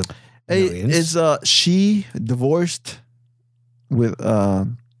thousands of millions. Is she divorced with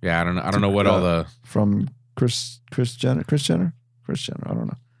Yeah, I don't know what all the from Kris Jenner? I don't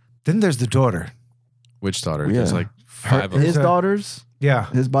know. Then there's the daughter. which daughter? Yeah. There's like 5 of His them. daughters, Yeah,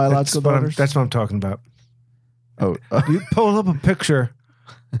 his biological daughters. That's what I'm talking about. Oh, You pull up a picture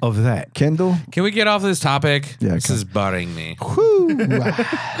of that. Kendall. Can we get off this topic? Yeah, This okay. is buttering me.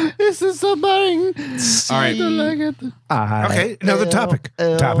 This is so boring. All right. Okay, another topic.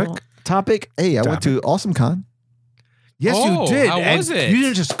 Topic. Hey, I went to Awesome Con. Yes, Oh, you did. how and was it? You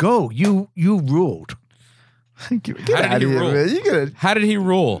didn't just go. You ruled. Get How did he rule? man. You gotta. How did he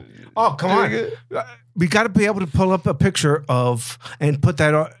rule? Oh, come on. We got to be able to pull up a picture of and put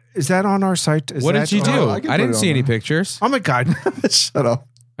that on. Is that on our site? Is What that did you on- do? I can I put didn't it see on any there. pictures. Oh my God! Shut up.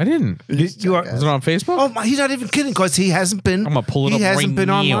 I didn't. You are. Was it on Facebook? Oh, he's not even kidding because he hasn't been. I'm gonna pull it up He hasn't right been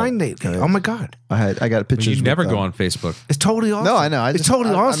now. online lately. Oh my God! I got pictures. You never with, go on Facebook. It's totally awesome. No, I know. It's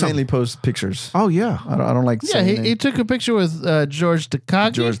totally awesome. I mainly post pictures. Oh yeah. I don't like. Yeah, saying he took a picture with George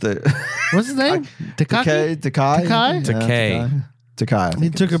Takagi. George the What's his name? Takagi. Takai. Takei. Takai. He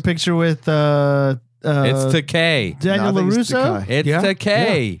took a picture with It's Takei. Daniel No, I think it's LaRusso. Takai. It's Yeah?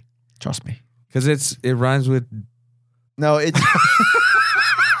 Takei. Trust me. Because it rhymes with No, it's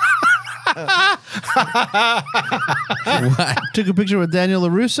Took a picture with Daniel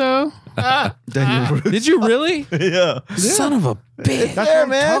LaRusso. Daniel. Did you really? Yeah. Son of a bitch. That's what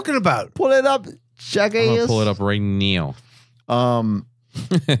I'm talking about. Pull it up, I'm jackass. gonna pull it up right now.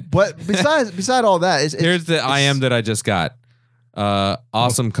 But beside all that, it's Here's the IM that I just got.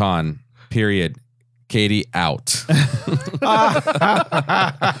 Awesome Con, period. Katie out.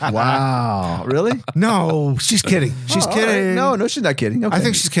 Wow. Really? No, she's kidding. She's Oh, all kidding. right. No, she's not kidding. Okay. I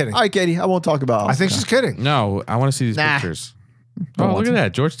think she's kidding. All right, Katie. I won't talk about. I think she's kidding. No, I want to see these Nah. pictures. Don't Oh, want look at to.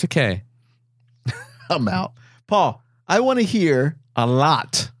 that. George Takei. I'm out. Paul, I want to hear a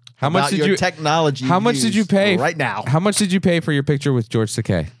lot. How much about did your you- technology? How much did you pay right now? How much did you pay for your picture with George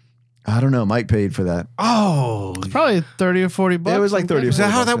Takei? I don't know. Mike paid for that. Oh, Probably 30 or 40 bucks. It was like 30 or is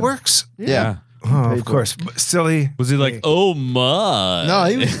that 40 how that bucks, works? Yeah. Oh, Paid of for course. Silly. Was he like, oh my? No,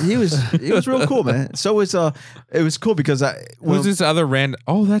 he was real cool, man. So it was cool because Who's this other random?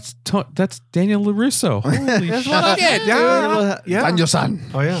 Oh, that's Daniel LaRusso. Holy shit! Yeah. Daniel-san.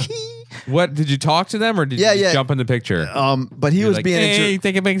 Oh, yeah. What did you talk to them or did you just jump in the picture? But he You're was like, being hey,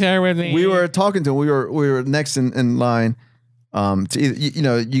 take a picture with me. we were talking to him. We were next in line. To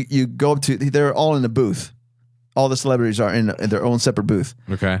either, you go up to. They're all in the booth. All the celebrities are in their own separate booth.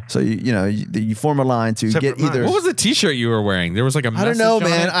 Okay. So you form a line to Separate get either. line. What was the T-shirt you were wearing? There was like a I don't know,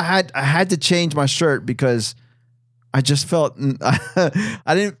 message on man. it? I had to change my shirt because I just felt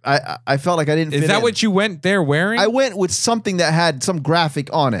I felt like I didn't. Is fit that in. what you went there wearing? I went with something that had some graphic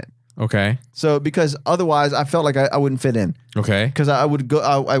on it. Okay. So because otherwise I felt like I wouldn't fit in Okay. because I would go.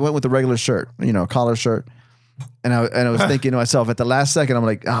 I went with a regular shirt, collar shirt, and I was thinking to myself at the last second, I'm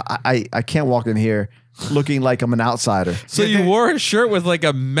like, I can't walk in here looking like I'm an outsider. So you wore a shirt with like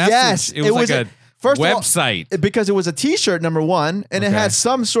a message. Yes, It was like a first of all, website. because it was a T-shirt, number one, and it Okay. had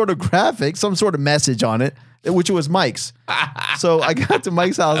some sort of graphic, some sort of message on it, which was Mike's. So I got to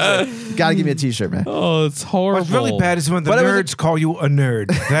Mike's house. Like, gotta give me a T-shirt, man. Oh, it's horrible. What's really bad is when the But it was a- nerds call you a nerd.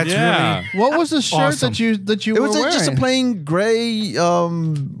 That's Yeah. really What was the shirt Awesome. that you It were was wearing? just a plain gray.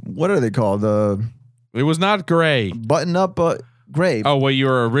 What are they called? The It was not gray. button-up gray. Oh, what you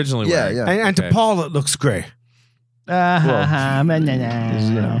were originally Yeah, wearing. yeah. and to Okay. Paul it looks gray.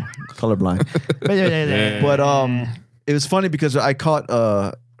 Colorblind. But it was funny because I caught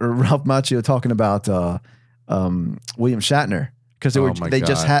Ralph Macchio talking about William Shatner because Oh my they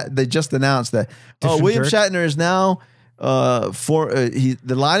just announced that Different William jerk? Shatner is now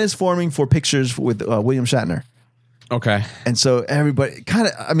the line is forming for pictures with William Shatner. Okay. And so everybody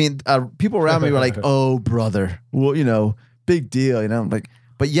people around me were like, "Oh, brother, well, big deal," I'm like,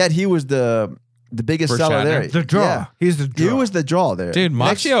 but yet he was the biggest For seller Shatner? there. The draw. Yeah. He's the draw. He was the draw there, Dude,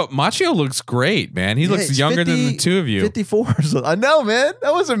 Next- Macchio looks great, man. He looks he's younger than the two of you. 54. So I know, man.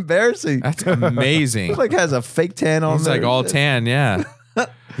 That was embarrassing. That's amazing. He like has a fake tan on He's there. like all tan, yeah.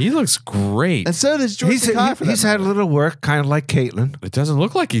 He looks great. And so does George He's Takei for that he's had a matter. little work, kind of like Caitlin. It doesn't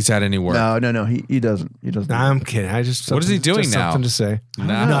look like he's had any work. No. He doesn't. He doesn't. Nah, I'm kidding. I just What is he doing just now? Something to say.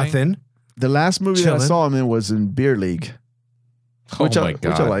 Nothing? Nothing. The last movie that I Chilling. saw him in was in Beer League, Oh which my I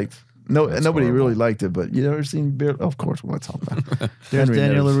God. liked. No, That's nobody horrible. really liked it, but you ever seen Beer? Of course, we want to talk about. It. There's Henry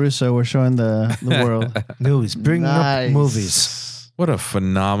Daniel knows. LaRusso. We're showing the world. Movies. Bringing Nice. up movies. What a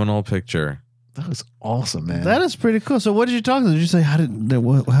phenomenal picture. That was awesome, man. That is pretty cool. So what did you talk to? Did you say how did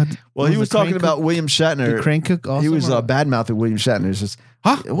what? well, he was talking about William Shatner. Did Crane Cook also? He was bad mouthing William Shatner. He's just,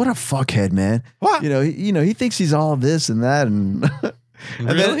 what a fuckhead, man. What? He thinks he's all this and that, and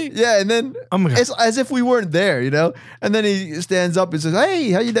Really? and then Oh my God. it's as if we weren't there, And then he stands up and says, "Hey,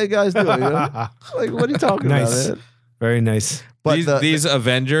 how you guys doing?" Like, what are you talking Nice. about, man? Very nice. But these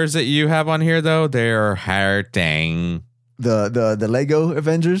Avengers that you have on here, though, they're hurting. the Lego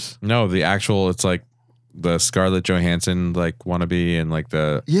Avengers. No, the actual, it's like the Scarlett Johansson like wannabe and like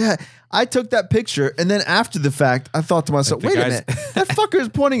the Yeah, I took that picture, and then after the fact, I thought to myself, Like the "Wait a guys- minute, that fucker is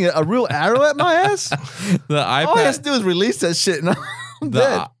pointing a real arrow at my ass." the eye All he has patch. to do is release that shit, and I'm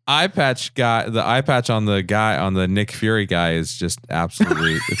dead. The eye patch guy, the eye patch on the guy on the Nick Fury guy is just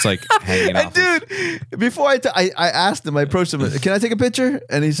absolutely. It's like hanging And off. his- dude, before I asked him, I approached him, "Can I take a picture?"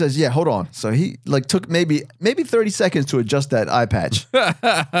 And he says, "Yeah, hold on." So he like took maybe 30 seconds to adjust that eye patch,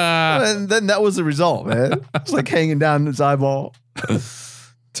 and then that was the result, man. It's like hanging down his eyeball.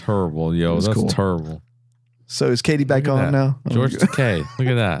 Terrible, yo. was That's cool. terrible. So is Katie back Look at on that. now? George Takei. Look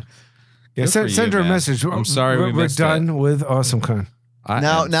at that. Yeah, Good for send you, her a man. message. I'm sorry we we're missed done with Awesome Con.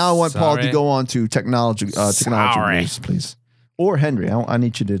 Now I want Paul to go on to technology Sorry. news, please. Or Henry, I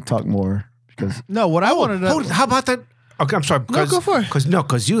need you to talk more because No, what I wanted to. Hold, how about that? Okay, I'm sorry. No, go for it.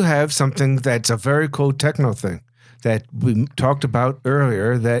 Because you have something that's a very cool techno thing that we talked about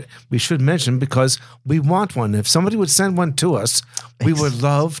earlier that we should mention because we want one. If somebody would send one to us, we would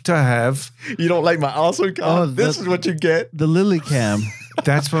love to have. you don't like my awesome Oh, this that- is what you get. The Lily Cam.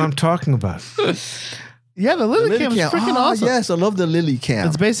 That's what I'm talking about. Yeah, the Lily Cam is freaking awesome. Yes, I love the Lily Cam.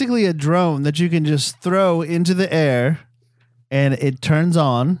 It's basically a drone that you can just throw into the air and it turns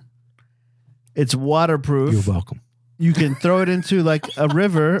on. It's waterproof. You're welcome. you can throw it into like a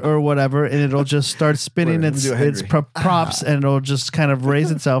river or whatever, and it'll just start spinning Wait, its let me do its Henry. props, and it'll just kind of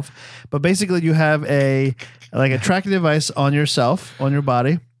raise itself. But basically, you have a tracking device on yourself, on your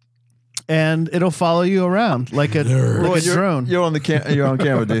body, and it'll follow you around like a drone. You're on you're on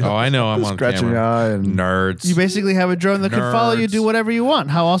camera, dude. Oh, I know. I'm on Scratching camera. your eye and Nerds. You basically have a drone that can follow you, Nerds. do whatever you want.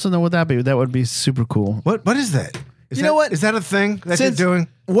 How awesome would that be? That would be super cool. What is that? You know what? Is that a thing that Since- you're doing?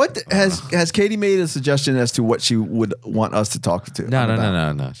 What has Katie made a suggestion as to what she would want us to talk to? no.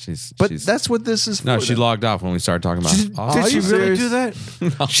 about? She's But she's, that's what this is. no. for She then. logged off when we started talking about. Did Oh, she you really serious? do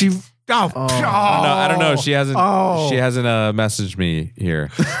that? She. Oh, no, I don't know. She hasn't. Oh. She hasn't messaged me here.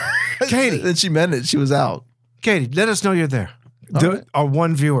 Katie. And she meant it. She was out. Katie, let us know you're there. Our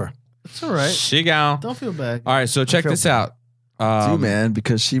one viewer. It's all right. She go. Don't feel bad. All right, so check this out. Too, man,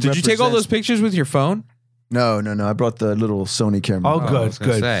 because she Did you take all those represents- pictures with your phone? No. I brought the little Sony camera. Oh, I good, was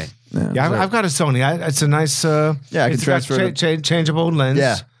gonna good. say. Yeah, I've got a Sony. It's a nice. Yeah, I can it's got transfer it. changeable lens.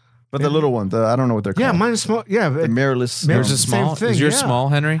 Yeah. But the little one, I don't know what they're called. Yeah, mine is small. Yeah, The mirrorless. Mirror- Yours is Same small. thing, Is yours yeah. small,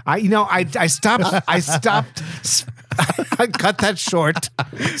 Henry? I stopped. I stopped. I cut that short.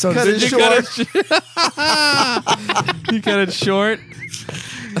 So Cut this it is short. You cut it short.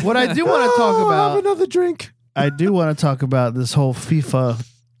 What I do want to talk Have about, another drink. I do want to talk about this whole FIFA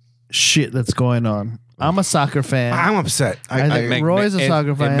shit that's going on. I'm a soccer fan. I'm upset. I think Roy's a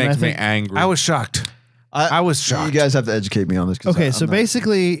soccer fan. It makes I me think, angry. I was shocked. I was shocked. You guys have to educate me on this. 'cause okay, I'm so not-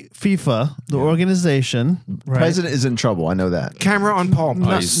 basically, FIFA, the organization, right? president is in trouble. I know that. Camera on Paul.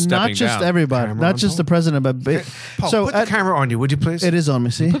 Oh, he's stepping not just down. everybody, Camera not on just the president, but Paul, so put the camera on you, would you please? it is on me.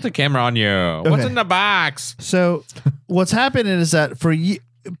 See, Put the camera on you. What's in the box? so what's happening is that for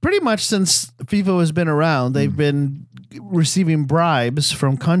pretty much since FIFA has been around, they've been receiving bribes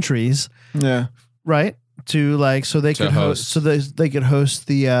from countries, Yeah. right? To like so they To could host. so they could host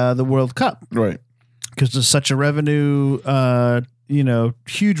the World Cup. Right. Because there's such a revenue,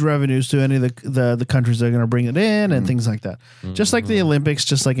 huge revenues to any of the countries that are going to bring it in and things like that. Just like the Olympics,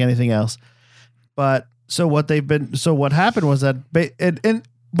 just like anything else. But so what happened was that,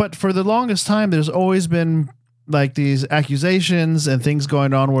 but for the longest time, there's always been like these accusations and things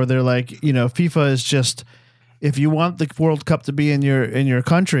going on where they're like, FIFA is just, if you want the World Cup to be in your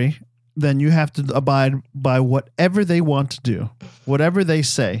country, then you have to abide by whatever they want to do, whatever they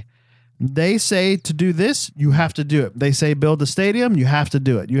say. They say to do this, you have to do it. They say build a stadium, you have to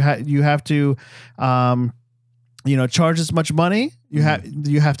do it. You have to, charge as much money. You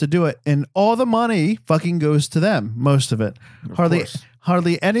have to do it, and all the money fucking goes to them. Most of it,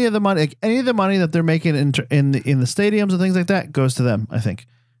 hardly any of the money, like any of the money that they're making in the stadiums and things like that goes to them. I think,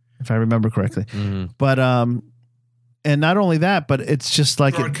 if I remember correctly. But and not only that, but it's just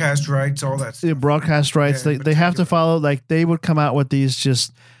like broadcast rights, all that stuff. broadcast rights. Yeah, They have to follow. Like they would come out with these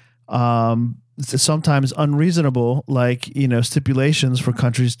just. Sometimes unreasonable, stipulations for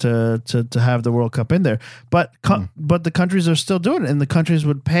countries to have the World Cup in there, but the countries are still doing it, and the countries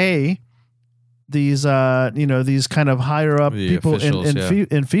would pay these these kind of higher up The people officials,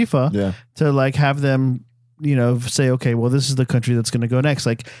 in FIFA Yeah. to like have them say, okay, well, this is the country that's going to go next.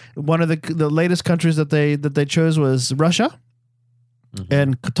 Like one of the latest countries that they chose was Russia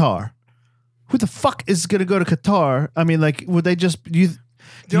and Qatar. Who the fuck is going to go to Qatar? I mean, like, would they just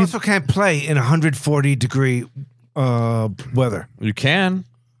They also can't play in 140 degree weather. You can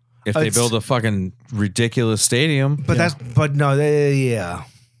if they It's- build a fucking ridiculous stadium, Yeah.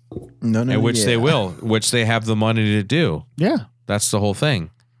 No. and which they yeah. will, which they have the money to do. Yeah. That's the whole thing.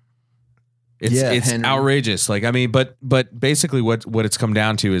 It's Henry. outrageous. Like, I mean, but basically what it's come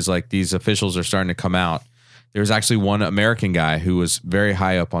down to is like these officials are starting to come out. There was actually one American guy who was very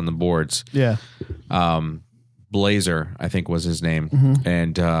high up on the boards. Yeah. Blazer, I think was his name.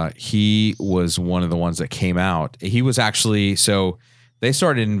 And he was one of the ones that came out. He was actually, so they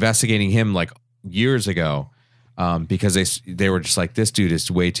started investigating him like years ago because they were just like, this dude is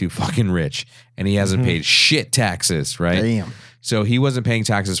way too fucking rich and he hasn't paid shit taxes, right? Damn. So he wasn't paying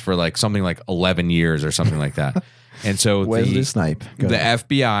taxes for like something like 11 years or something like that. And so Wesley Snipe. Go the ahead.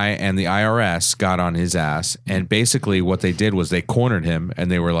 FBI and the IRS got on his ass. And basically what they did was they cornered him and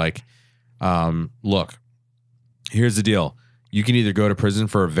they were like, look, here's the deal. You can either go to prison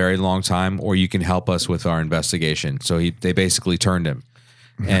for a very long time or you can help us with our investigation. So they basically turned him.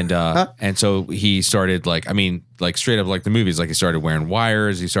 And and so he started like straight up like the movies, like he started wearing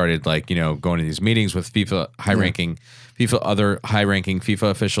wires. He started like, going to these meetings with FIFA other high ranking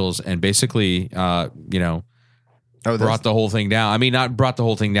FIFA officials and basically, brought the whole thing down. I mean, not brought the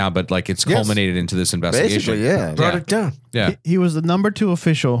whole thing down, but like it's culminated into this investigation. Basically, yeah. Brought it down. Yeah. He was the number 2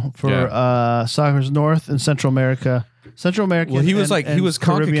 official for Soccer's North and Central America Central American. Well, he was and he was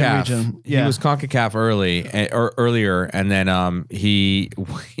Caribbean CONCACAF. region. He was CONCACAF earlier, and then he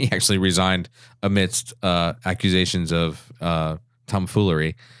actually resigned amidst accusations of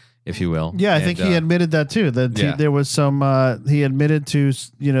tomfoolery, if you will. Yeah, I think he admitted that too. That there was some. He admitted to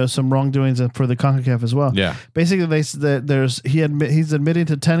some wrongdoings for the CONCACAF as well. Yeah. Basically, he's admitting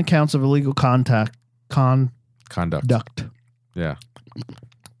to 10 counts of illegal conduct. Yeah.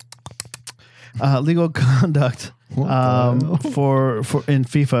 Legal conduct for in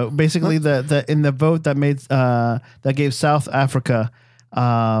FIFA. Basically, the in the vote that made that gave South Africa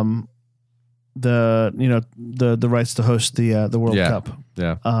the rights to host the World Cup.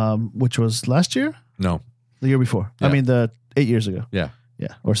 Yeah. Which was last year? No. The year before. Yeah. I mean, 8 years ago. Yeah.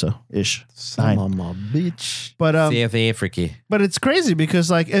 Yeah, or so ish. Son of a bitch. But CFA Africa. But it's crazy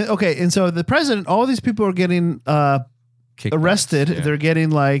because and so the president, all these people are getting arrested. Yeah. They're getting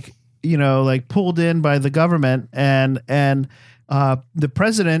pulled in by the government, and the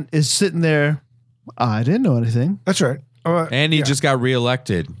president is sitting there. I didn't know anything. That's right. And he just got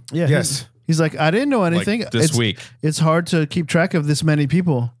reelected. Yeah. Yes. He's like, I didn't know anything. This week. It's hard to keep track of this many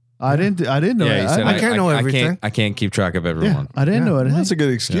people. I didn't know. Yeah, he said, I can't know everything. I can't keep track of everyone. I didn't know anything. That's a good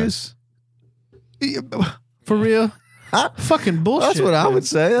excuse. For real. Fucking bullshit. That's what I would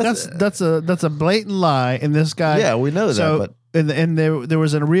say. That's a blatant lie. And this guy. Yeah, we know that. But and there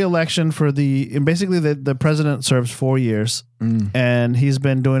was a re-election and basically the president serves 4 years, and he's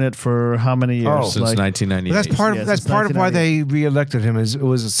been doing it for how many years? Since 1998. That's part of why they re-elected him. It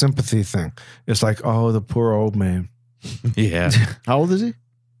was a sympathy thing. It's like, oh, the poor old man. Yeah. How old is he?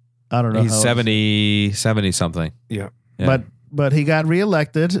 I don't know. He's 70 something. Yeah. But he got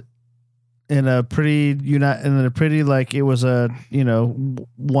reelected in a pretty it was a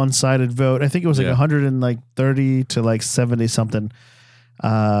one-sided vote. I think it was 130 to 70 something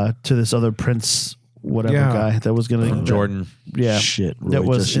to this other Prince guy that was gonna Jordan. Yeah, shit, that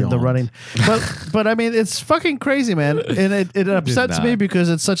was in the running. But I mean, it's fucking crazy, man, and it upsets me because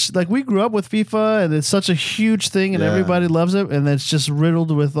it's such we grew up with FIFA and it's such a huge thing and everybody loves it, and it's just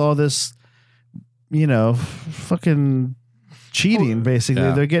riddled with all this, fucking cheating.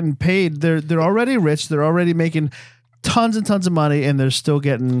 Basically, they're getting paid. They're already rich. They're already making tons and tons of money, and they're still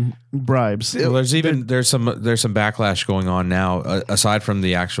getting bribes. Well, there's some backlash going on now, aside from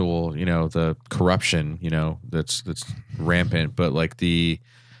the actual, the corruption, that's rampant. But so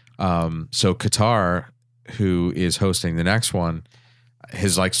Qatar, who is hosting the next one,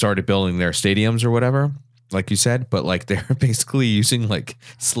 has started building their stadiums or whatever, like you said. But they're basically using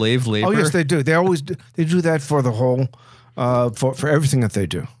slave labor. Oh yes, they do. They always they do that for the whole for everything that they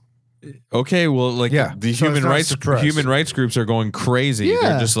do. Okay, well, the human rights groups are going crazy. Yeah.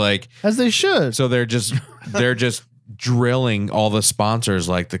 They're just as they should. So they're just drilling all the sponsors,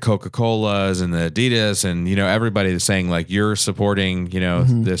 like the Coca-Colas and the Adidas, and everybody is saying you're supporting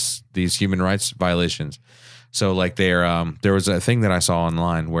these human rights violations. So there was a thing that I saw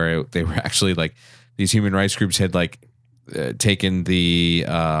online where they were actually these human rights groups had taken the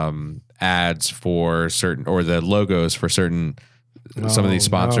ads for certain, or the logos for certain. Some of these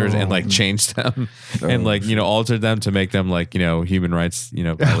sponsors and changed them and altered them to make them human rights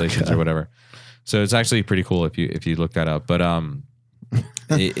violations or whatever. So it's actually pretty cool if you look that up. But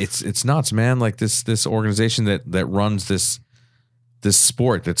it's nuts, man. This organization that runs this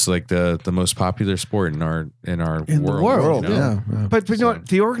sport that's the most popular sport in our world. The world. Yeah. But you know what?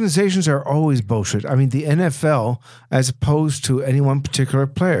 The organizations are always bullshit. I mean, the NFL, as opposed to any one particular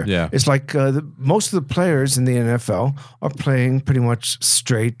player. Yeah. It's most of the players in the NFL are playing pretty much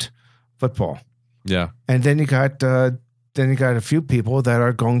straight football. Yeah. And then you got a few people that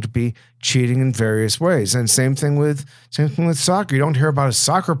are going to be cheating in various ways. And same thing with soccer. You don't hear about a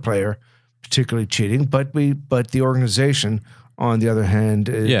soccer player particularly cheating, but the organization, on the other hand,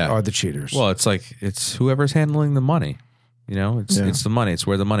 are the cheaters. Well, it's whoever's handling the money. It's the money. It's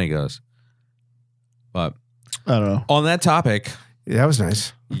where the money goes. But I don't know. On that topic, that was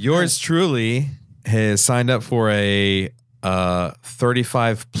nice. Yours truly has signed up for a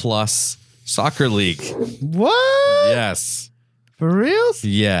 35 plus soccer league. What? Yes. For real?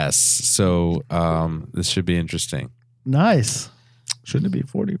 Yes. So this should be interesting. Nice. Shouldn't it be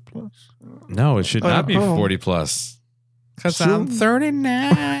 40 plus? No, it should not be 40 plus. Because I'm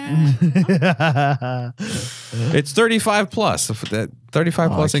 39. It's 35 plus. That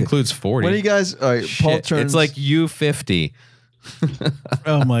 35 plus includes 40. What do you guys? Paul turns. It's U50.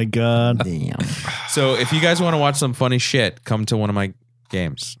 Oh my god! Damn. So if you guys want to watch some funny shit, come to one of my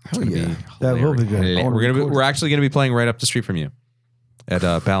games. Hell yeah. That will be good. We're actually gonna be playing right up the street from you at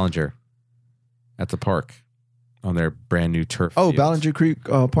Ballinger at the park. on their brand new turf. Oh, field, Ballinger Creek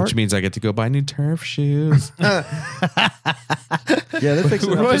Park. which means I get to go buy new turf shoes. Yeah, they're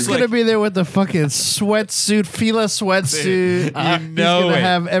fixing it. Roy's gonna be there with the fucking sweatsuit, Fila sweatsuit. You He's know gonna it.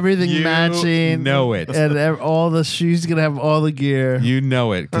 have everything You matching. know it. And all the shoes. He's gonna have all the gear. You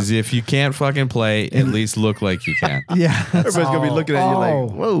know it, because if you can't fucking play, at least look like you can. Yeah. Everybody's gonna be looking at you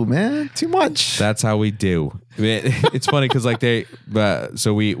like, "Whoa, man, too much." That's how we do. It's funny because like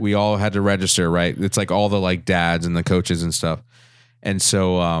so we all had to register, right? It's like all the like dads and the coaches and stuff, and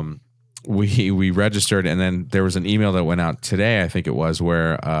so we registered, and then there was an email that went out today, I think it was,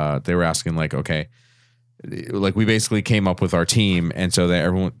 where they were asking like, okay, like we basically came up with our team, and so that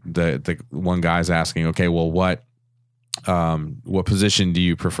everyone, the one guy's asking, okay, well what position do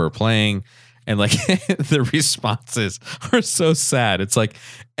you prefer playing? And like the responses are so sad. It's like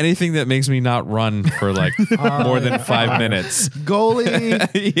anything that makes me not run for like more than 5 minutes. Goalie.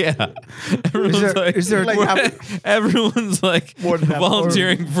 Yeah. Everyone's like More than that.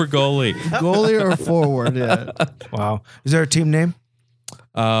 volunteering for goalie. Goalie or forward. Yeah. Wow. Is there a team name?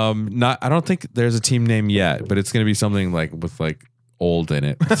 I don't think there's a team name yet, but it's gonna be something like with like old in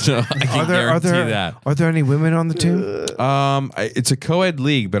it. So I can guarantee that. Are there any women on the team? It's a co-ed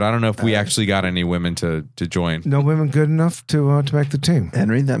league, but I don't know if we actually got any women to join. No women good enough to make the team.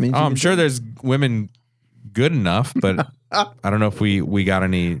 Henry, that means. I'm sure there's women good enough, but I don't know if we got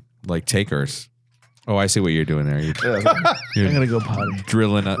any like takers. Oh, I see what you're doing there. You're I'm gonna go potty.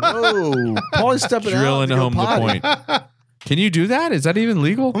 drilling Oh, Paul is stepping out. drilling to go home the potty. point. Can you do that? Is that even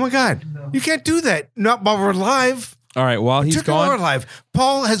legal? Oh my God. You can't do that. Not while we're live. All right. While he's Took an hour gone, live.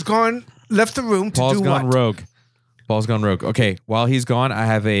 Paul has left the room to Paul's do gone what? rogue. Paul's gone rogue. Okay. While he's gone, I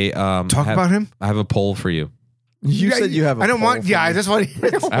have a About him? I have a poll for you. You Yeah, said you have. I don't want. Yeah, I just want.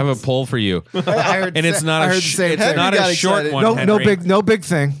 I have a poll for you, I heard. and it's not I a heard the sh- same it's thing. not Henry a got short excited. one. No Henry. big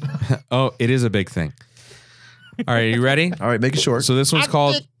thing. Oh, it is a big thing. All right, you ready? All right, make it short. So this one's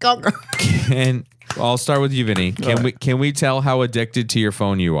called. I'll start with you, Vinny. Can we tell how addicted to your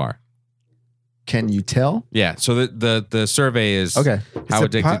phone you are? Can you tell? Yeah. So the survey is Okay. how Is it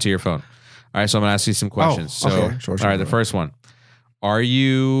addicted pot- to your phone. All right. So I'm gonna ask you some questions. So okay. Sure, all right, the sure. first one. Are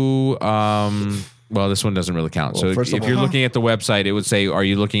you well, this one doesn't really count. Well, So first of if all- you're looking at the website, it would say, "Are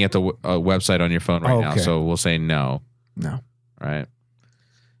you looking at the website on your phone right now?" Okay. So we'll say no. No. All right.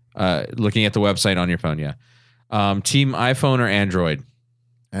 Looking at the website on your phone, yeah. Team iPhone or Android?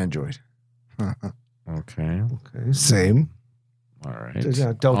 Android. Okay. Okay, same. All right.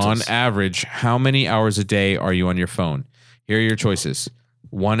 Deltas. On average, how many hours a day are you on your phone? Here are your choices: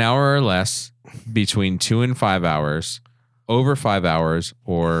 1 hour or less, between 2 and 5 hours, over 5 hours,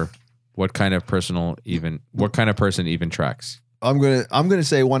 or what kind of person even tracks? I'm gonna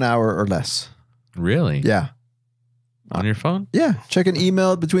say 1 hour or less. Really? Yeah. On your phone? Yeah. Checking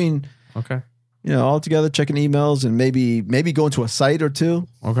email between, Okay. all together, checking emails and maybe going to a site or two.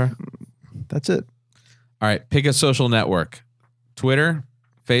 Okay. That's it. All right. Pick a social network: Twitter,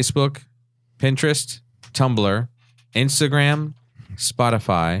 Facebook, Pinterest, Tumblr, Instagram,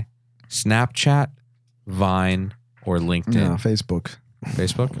 Spotify, Snapchat, Vine, or LinkedIn. No, Facebook.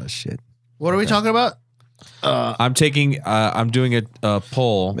 Facebook. That shit. What are we talking about? I'm doing a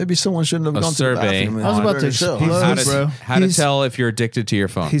poll. Maybe someone shouldn't have A gone survey. to the bathroom. I was about to during the show. explode. How bro. how to He's- tell if you're addicted to your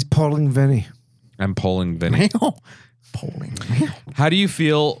phone. He's polling Vinny. I'm polling Vinny. Polling. How do you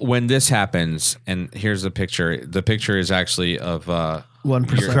feel when this happens? And here's the picture. The picture is actually of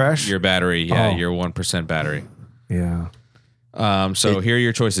 1%. Crash? your battery. Yeah, Oh. your 1% battery. Yeah. So here are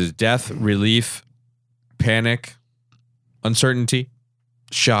your choices: death, relief, panic, uncertainty,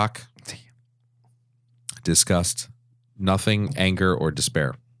 shock, disgust, nothing, anger, or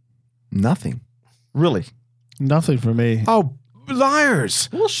despair. Nothing. Really. Nothing for me. Oh, liars!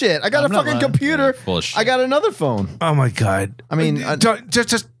 Bullshit. I got I'm a not fucking lying. computer. Full of shit. I got another phone. Oh my God! I mean, Don't-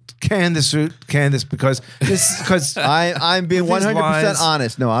 just can this because I'm being These 100% lies.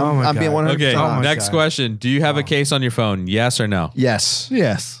 honest. No, Oh my I'm being God. 100% Okay, Oh my honest. next God. question. Do you have a case on your phone? Yes or no? Yes.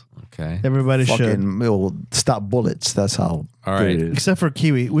 Yes. Okay. Everybody should. Fucking will stop bullets. That's how All good right. it is. Except for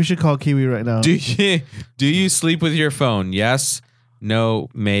Kiwi. We should call Kiwi right now. Do you sleep with your phone? Yes, no,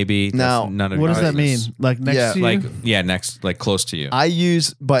 maybe. No. That's none of What your does that mean? business. Like next Yeah, to you? Like next, like close to you. I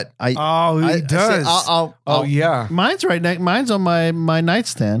use, but I. Oh, he I does. I'll, oh yeah. Mine's right next. Mine's on my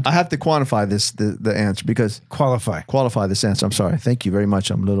nightstand. I have to quantify the answer because qualify this answer. I'm sorry. Thank you very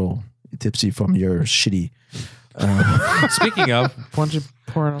much. I'm a little tipsy from your shitty. Speaking of, why don't you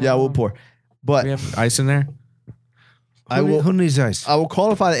pour it on? Yeah, we'll pour. But We have ice in there. Who needs ice? I will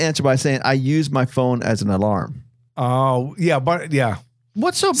qualify the answer by saying I use my phone as an alarm. Oh yeah, but yeah.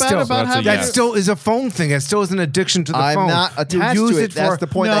 What's so bad Still, about having that still is a phone thing. That still is an addiction to the I'm phone. not attached You use to it. That's the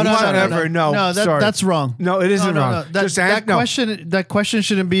point. No, that he's trying to make. whatever. No, sorry. that's wrong. No, it isn't wrong. No. That, Just ask, that question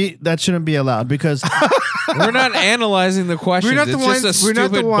shouldn't be allowed because We're not analyzing the questions. We're not the it's ones. just a We're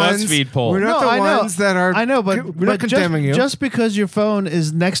not the stupid ones. BuzzFeed poll. We're not No, the ones that are. I know, but we're not condemning you. Just because your phone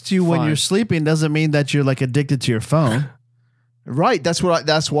is next to you when Fine. you're sleeping doesn't mean that you're like addicted to your phone. Right. That's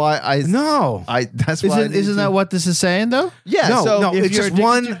why I no. that's why I need Isn't to- that what this is saying though? Yeah. No, so no, if it's you're just addicted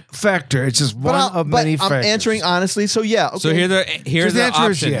one factor. It's just one of many I'm factors. answering honestly. So yeah. Okay. So here's the the answer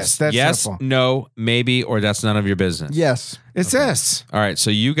is options. yes, that's yes, simple. no, maybe, or that's none of your business. Yes. It's this. All right.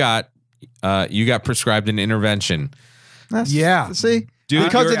 So you got prescribed an intervention. See, Dude,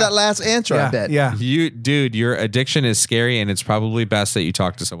 because you're- of that last answer, I bet. Yeah. Dude, your addiction is scary, and it's probably best that you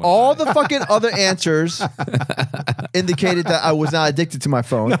talk to someone. All about the fucking other answers indicated that I was not addicted to my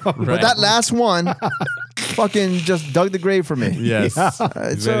phone, but right. that last one fucking just dug the grave for me. it. Yes. So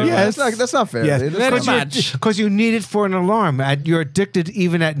Very Yes. that's not fair. Yes, That's not Very fair. much. because you need it for an alarm. You're addicted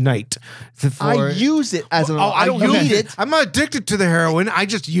even at night. I use it as an. I don't use use it. I'm not addicted to the heroin. I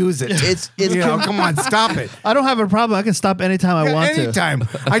just use it. It's you know, come on, stop it. I don't have a problem. I can stop anytime I want to. Anytime.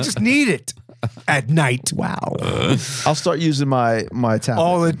 I just need it at night. Wow. I'll start using my tablet.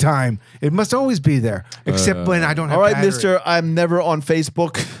 All the time. It must always be there, except when I don't have All right, battery. Mister. I'm never on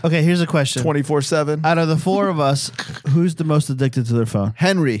Facebook Okay, here's a question. 24/7. Out of the four of us, who's the most addicted to their phone?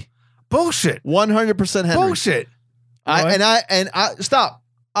 Henry, Bullshit. 100% Henry. Bullshit. I stop.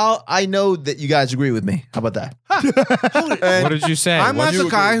 I know that you guys agree with me. How about that? What did you say? I'm What not did the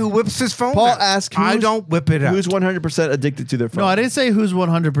you guy agree? who whips his phone Paul out. asked I who's- don't whip it out. Who's 100% addicted to their phone? No, I didn't say who's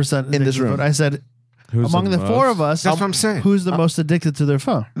 100% addicted this to their room. phone. I said Who's among the four most? of us, That's what I'm saying. who's the most addicted to their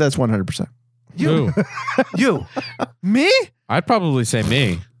phone? That's 100%. Who? You. Me? I'd probably say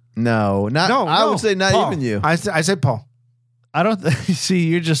me. No, not. No, I no. would say not Paul. even you. I say Paul. I don't see.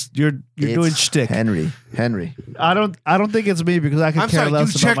 You're doing It's shtick. Henry. I don't think it's me because I could I'm care sorry.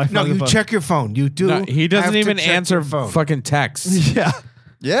 less You about check. my No, fucking you phone. check your phone. You do. No, he doesn't have to even check answer your phone. fucking texts. Yeah.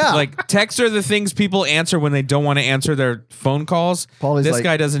 Yeah. Like texts are the things people answer when they don't want to answer their phone calls. Paulie's This like-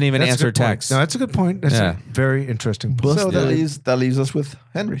 guy doesn't even That's a answer good point. texts. No, that's a good point. That's Yeah. a very interesting point. so that leaves us with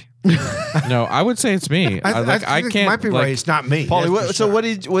Henry. No, I would say it's me. I think it can't. might be like, right. It's not me. Paulie, That's what, for so sure. what do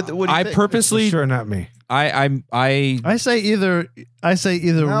you what do you I think? For purposely. sure not me. I I say either.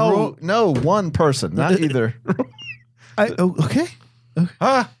 No, one person, not either. Okay.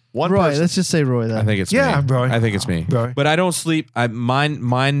 One Roy. person. Let's just say Roy. I Then. think it's Yeah, me. Roy. I think it's me. Roy. But I don't sleep. I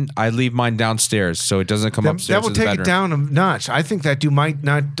leave mine downstairs so it doesn't come upstairs. That will to the take it bedroom. down a notch. I think that you might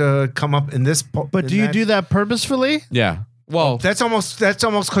not come up in this. But do you do that purposefully? Yeah. Well, That's almost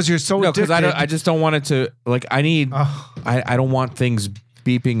because you're so no, because addicted. I just don't want it to like. I need. Oh. I don't want things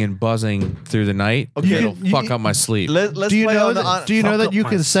beeping and buzzing through the night. Okay. It'll fuck up my sleep. Let's Do you play know on the, that? Do you know fuck that up you my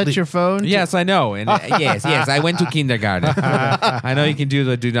can set sleep. your phone? Yes, I know, and yes, I went to kindergarten. I know you can do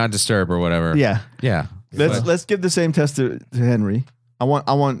the do not disturb or whatever. Yeah. yeah. let's give the same test to Henry. I want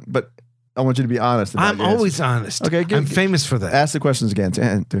you to be honest. About I'm your answer. always honest. Okay, I'm famous for that. Ask the questions again to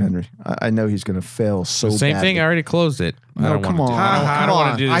Henry. I know he's going to fail so The same badly. thing. I already closed it. I No, don't come want to. on. I don't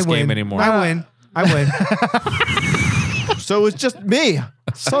want to do this I win. game anymore. I win. So it's just me.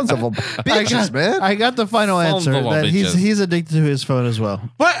 Sons of a bitches, man. I got the final Sons answer of a that bitches. he's addicted to his phone as well.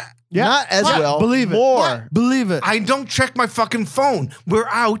 What? Not as well. Believe it. More. Believe it. I don't check my fucking phone. We're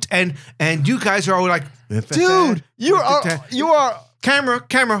out, and you guys are all like, Dude, you are camera.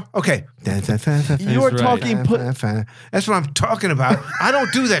 Okay, You are right. talking. That's what I'm talking about. I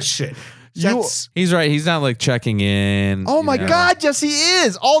don't do that shit. That's- He's right. He's not like checking in. Oh you my know. God! Yes, he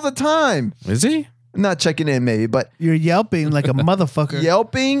is all the time. Is he? Not checking in, maybe, but You're yelping like a motherfucker.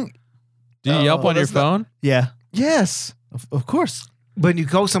 yelping. Do you yelp on your that's not- phone? Yeah. Yes. Of course. when you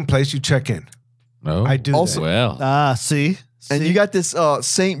go someplace, you check in. No. I do. Also- that. Well. See? And you got this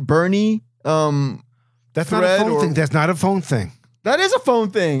Saint Bernie. That's not a thread phone or- thing. That's not a phone thing. That is a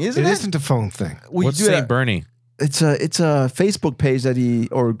phone thing, isn't It it? isn't a phone thing. We What's do St. that- Bernie? It's a Facebook page that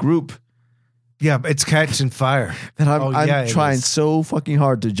or a group Yeah, but it's catching fire. that I'm, Oh, I'm yeah, it trying is. so fucking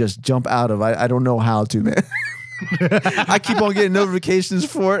hard to just jump out of. I don't know how to, man. I keep on getting notifications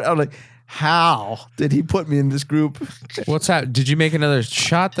for it. I'm like, how did he put me in this group? What's that? Did you make another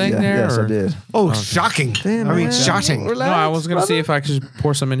shot thing there? Yes, or? I did. Oh, shocking. Damn, I mean, man. shocking. No, I was going to see if I could just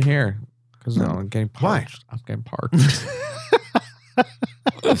pour some in here. Because No. I'm getting Why? parched. I'm getting parched.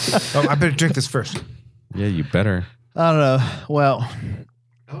 Oh, I better drink this first. Yeah, you better. I don't know. Well,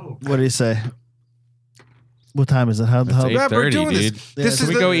 what do you say? What time is it? How It's Yeah, we're 8:30, doing dude. this. This Can is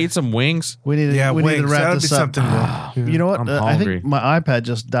we the- go eat some wings? we need to Yeah, we need to wings. wrap That'll this be up. something. Yeah. You know what? I'm I hungry. think my iPad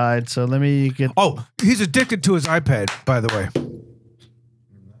just died, so let me get. Oh, he's addicted to his iPad, by the way.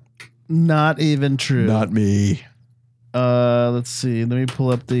 Not even true. Not me. Let's see. Let me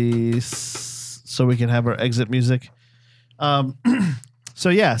pull up so we can have our exit music.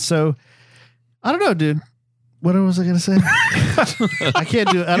 So I don't know, dude. What was I gonna say? I can't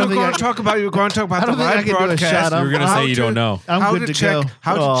do it. I don't think You're going to talk about the live broadcast. You were going to say you don't know. I'm good to go.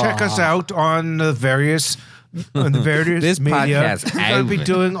 How to check us out on the various This media. podcast We're going to be over.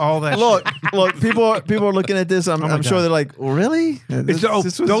 doing all that. Look, people are looking at this. I'm sure God. they're like, really?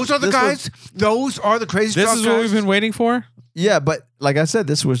 Those are the guys. Those are the crazy. This Talk is what guys. we've been waiting for? Yeah, but like I said,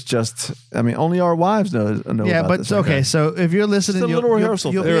 this was just. I mean, only our wives know. Yeah, about but this. okay. So if you're listening, Just a little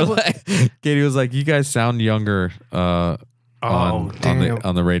rehearsal you'll thing. be They were able- like, Katie was like, you guys sound younger on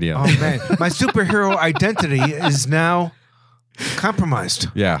the radio. Oh man, my superhero identity is now compromised.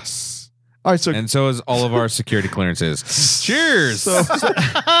 Yes. All right, so And so is all of our security clearances. Cheers.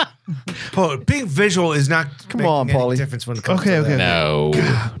 Paul, being visual is not Come on, making any Paulie. difference when it comes Okay, to okay. that. No.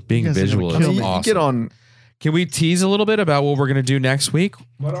 Being guys are gonna visual kill is me. you awesome. get on. Can we tease a little bit about what we're going to do next week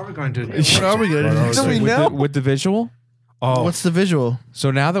What are we going to do? What are we going to do next Do we week? know? with the visual? Oh, What's the visual?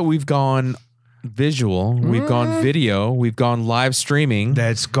 So now that we've gone visual, we've gone video, we've gone live streaming.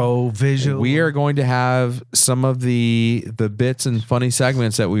 let's go visual. We are going to have some of the bits and funny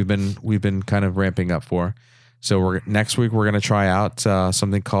segments that we've been kind of ramping up for. So next week we're going to try out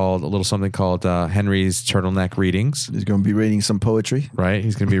something called Henry's Turtleneck Readings. He's going to be reading some poetry. Right,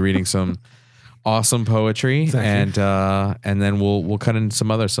 he's going to be reading some awesome poetry, and then we'll cut in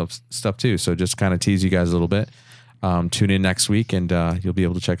some other stuff too. So just kind of tease you guys a little bit. Tune in next week, and you'll be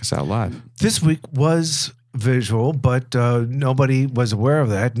able to check us out live. This week was visual, but nobody was aware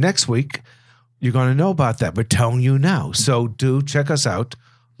of that. Next week, you're going to know about that. We're telling you now. So do check us out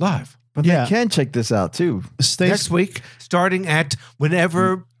live. But Yeah. they can check this out too. Next week, starting at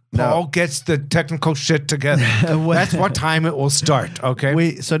whenever Paul gets the technical shit together. That's what time it will start.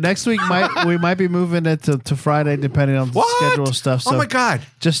 Okay. So next week we might be moving it to Friday depending on the What? schedule stuff. So Oh my God.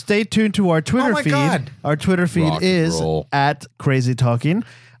 just stay tuned to our Twitter my feed. God. Our Twitter feed Rock and is roll. at Crazy Talking.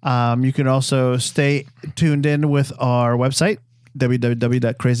 You can also stay tuned in with our website,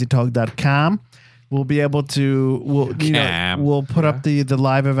 www.crazytalk.com. We'll be able to we'll put up the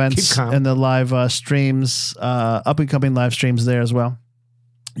live events Keep calm. and the live streams, up and coming live streams there as well.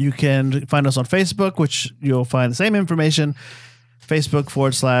 You can find us on Facebook, which you'll find the same information. Facebook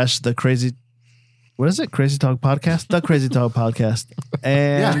 / the Crazy. What is it? Crazy Talk Podcast? The Crazy Talk Podcast.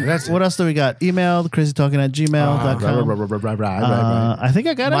 And that's what else do we got? Email, thecrazytalking@gmail.com. I think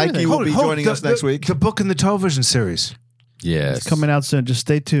I got Mikey everything. will be joining us next week. The book and the television series. Yes, It's coming out soon. Just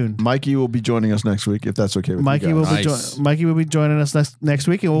stay tuned. Mikey will be joining us next week if that's okay with Mikey you will guys. be Mikey will be joining us next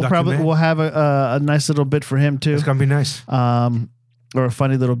week, and Lucky man. we'll have a nice little bit for him too, It's going to be nice. or a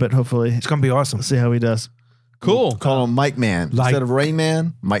funny little bit. Hopefully, It's going to be awesome. see how he does. cool. Call him Mike Man Like- instead of Rain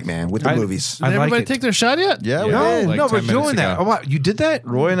Man. Mike Man with the movies. Did I like everybody it. take their shot yet? Yeah, we Yeah. did. Like no, 10 we're minutes doing that. ago. Oh, wow. You did that?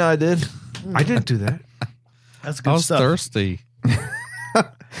 Roy and I did. I didn't do that. That's I good was stuff. thirsty.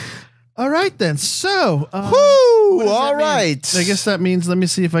 All right then. So, Woo! All right. I guess that means. Let me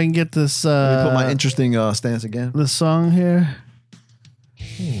see if I can get this. Let me put my interesting stance again. the song here.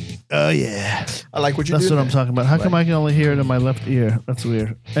 Oh yeah, I like what you that's do. what I'm talking about. How come I can only hear it in my left ear? That's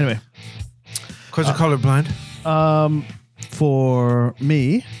weird. Anyway, Because you're colorblind. for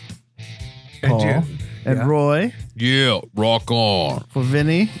me, And Paul, you. and Yeah. Roy, Yeah, rock on. for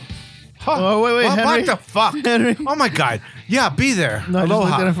Vinny. Huh. Oh wait, Well, Henry. what the fuck? Henry. Oh my God. Yeah, be there. No, I just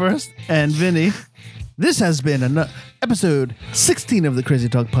looked at Aloha. it first. And Vinny. This has been episode 16 of the Crazy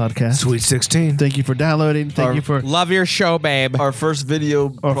Talk Podcast. Sweet 16. Thank you for downloading. Thank you for Love your show, babe. Our first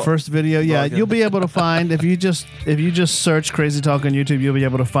video. our first video. Yeah, Okay. you'll be able to find if you just search Crazy Talk on YouTube, you'll be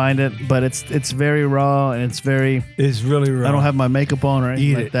able to find it. But it's very raw and it's very. It's really raw. I don't have my makeup on or anything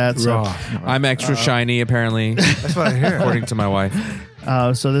Eat like it that. So, raw. I'm extra shiny, apparently, That's what I hear. according to my wife.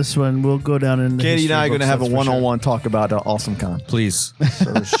 so this one will go down in the Katie and I are history going to have a books, that's for one-on-one talk about Awesome Con. Please,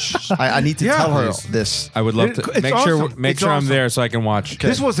 So I need to Yeah. tell her Please. this. I would love It- to it's make awesome. make It's sure I'm awesome. there so I can watch.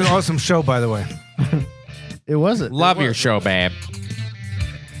 This was an awesome show, by the way. sure. It wasn't. Love It your was. show, babe.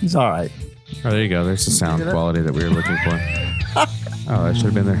 He's all right. Oh, there you go. There's the sound quality that we were looking for. Oh, I should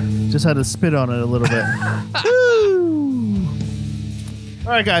have been there. Just had to spit on it a little bit. All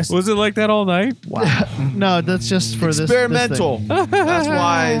right, guys. Was it like that all night? No, that's just for Experimental. This thing. That's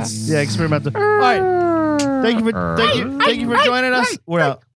why it's. Yeah, experimental. All right. Thank you for joining us. We're out.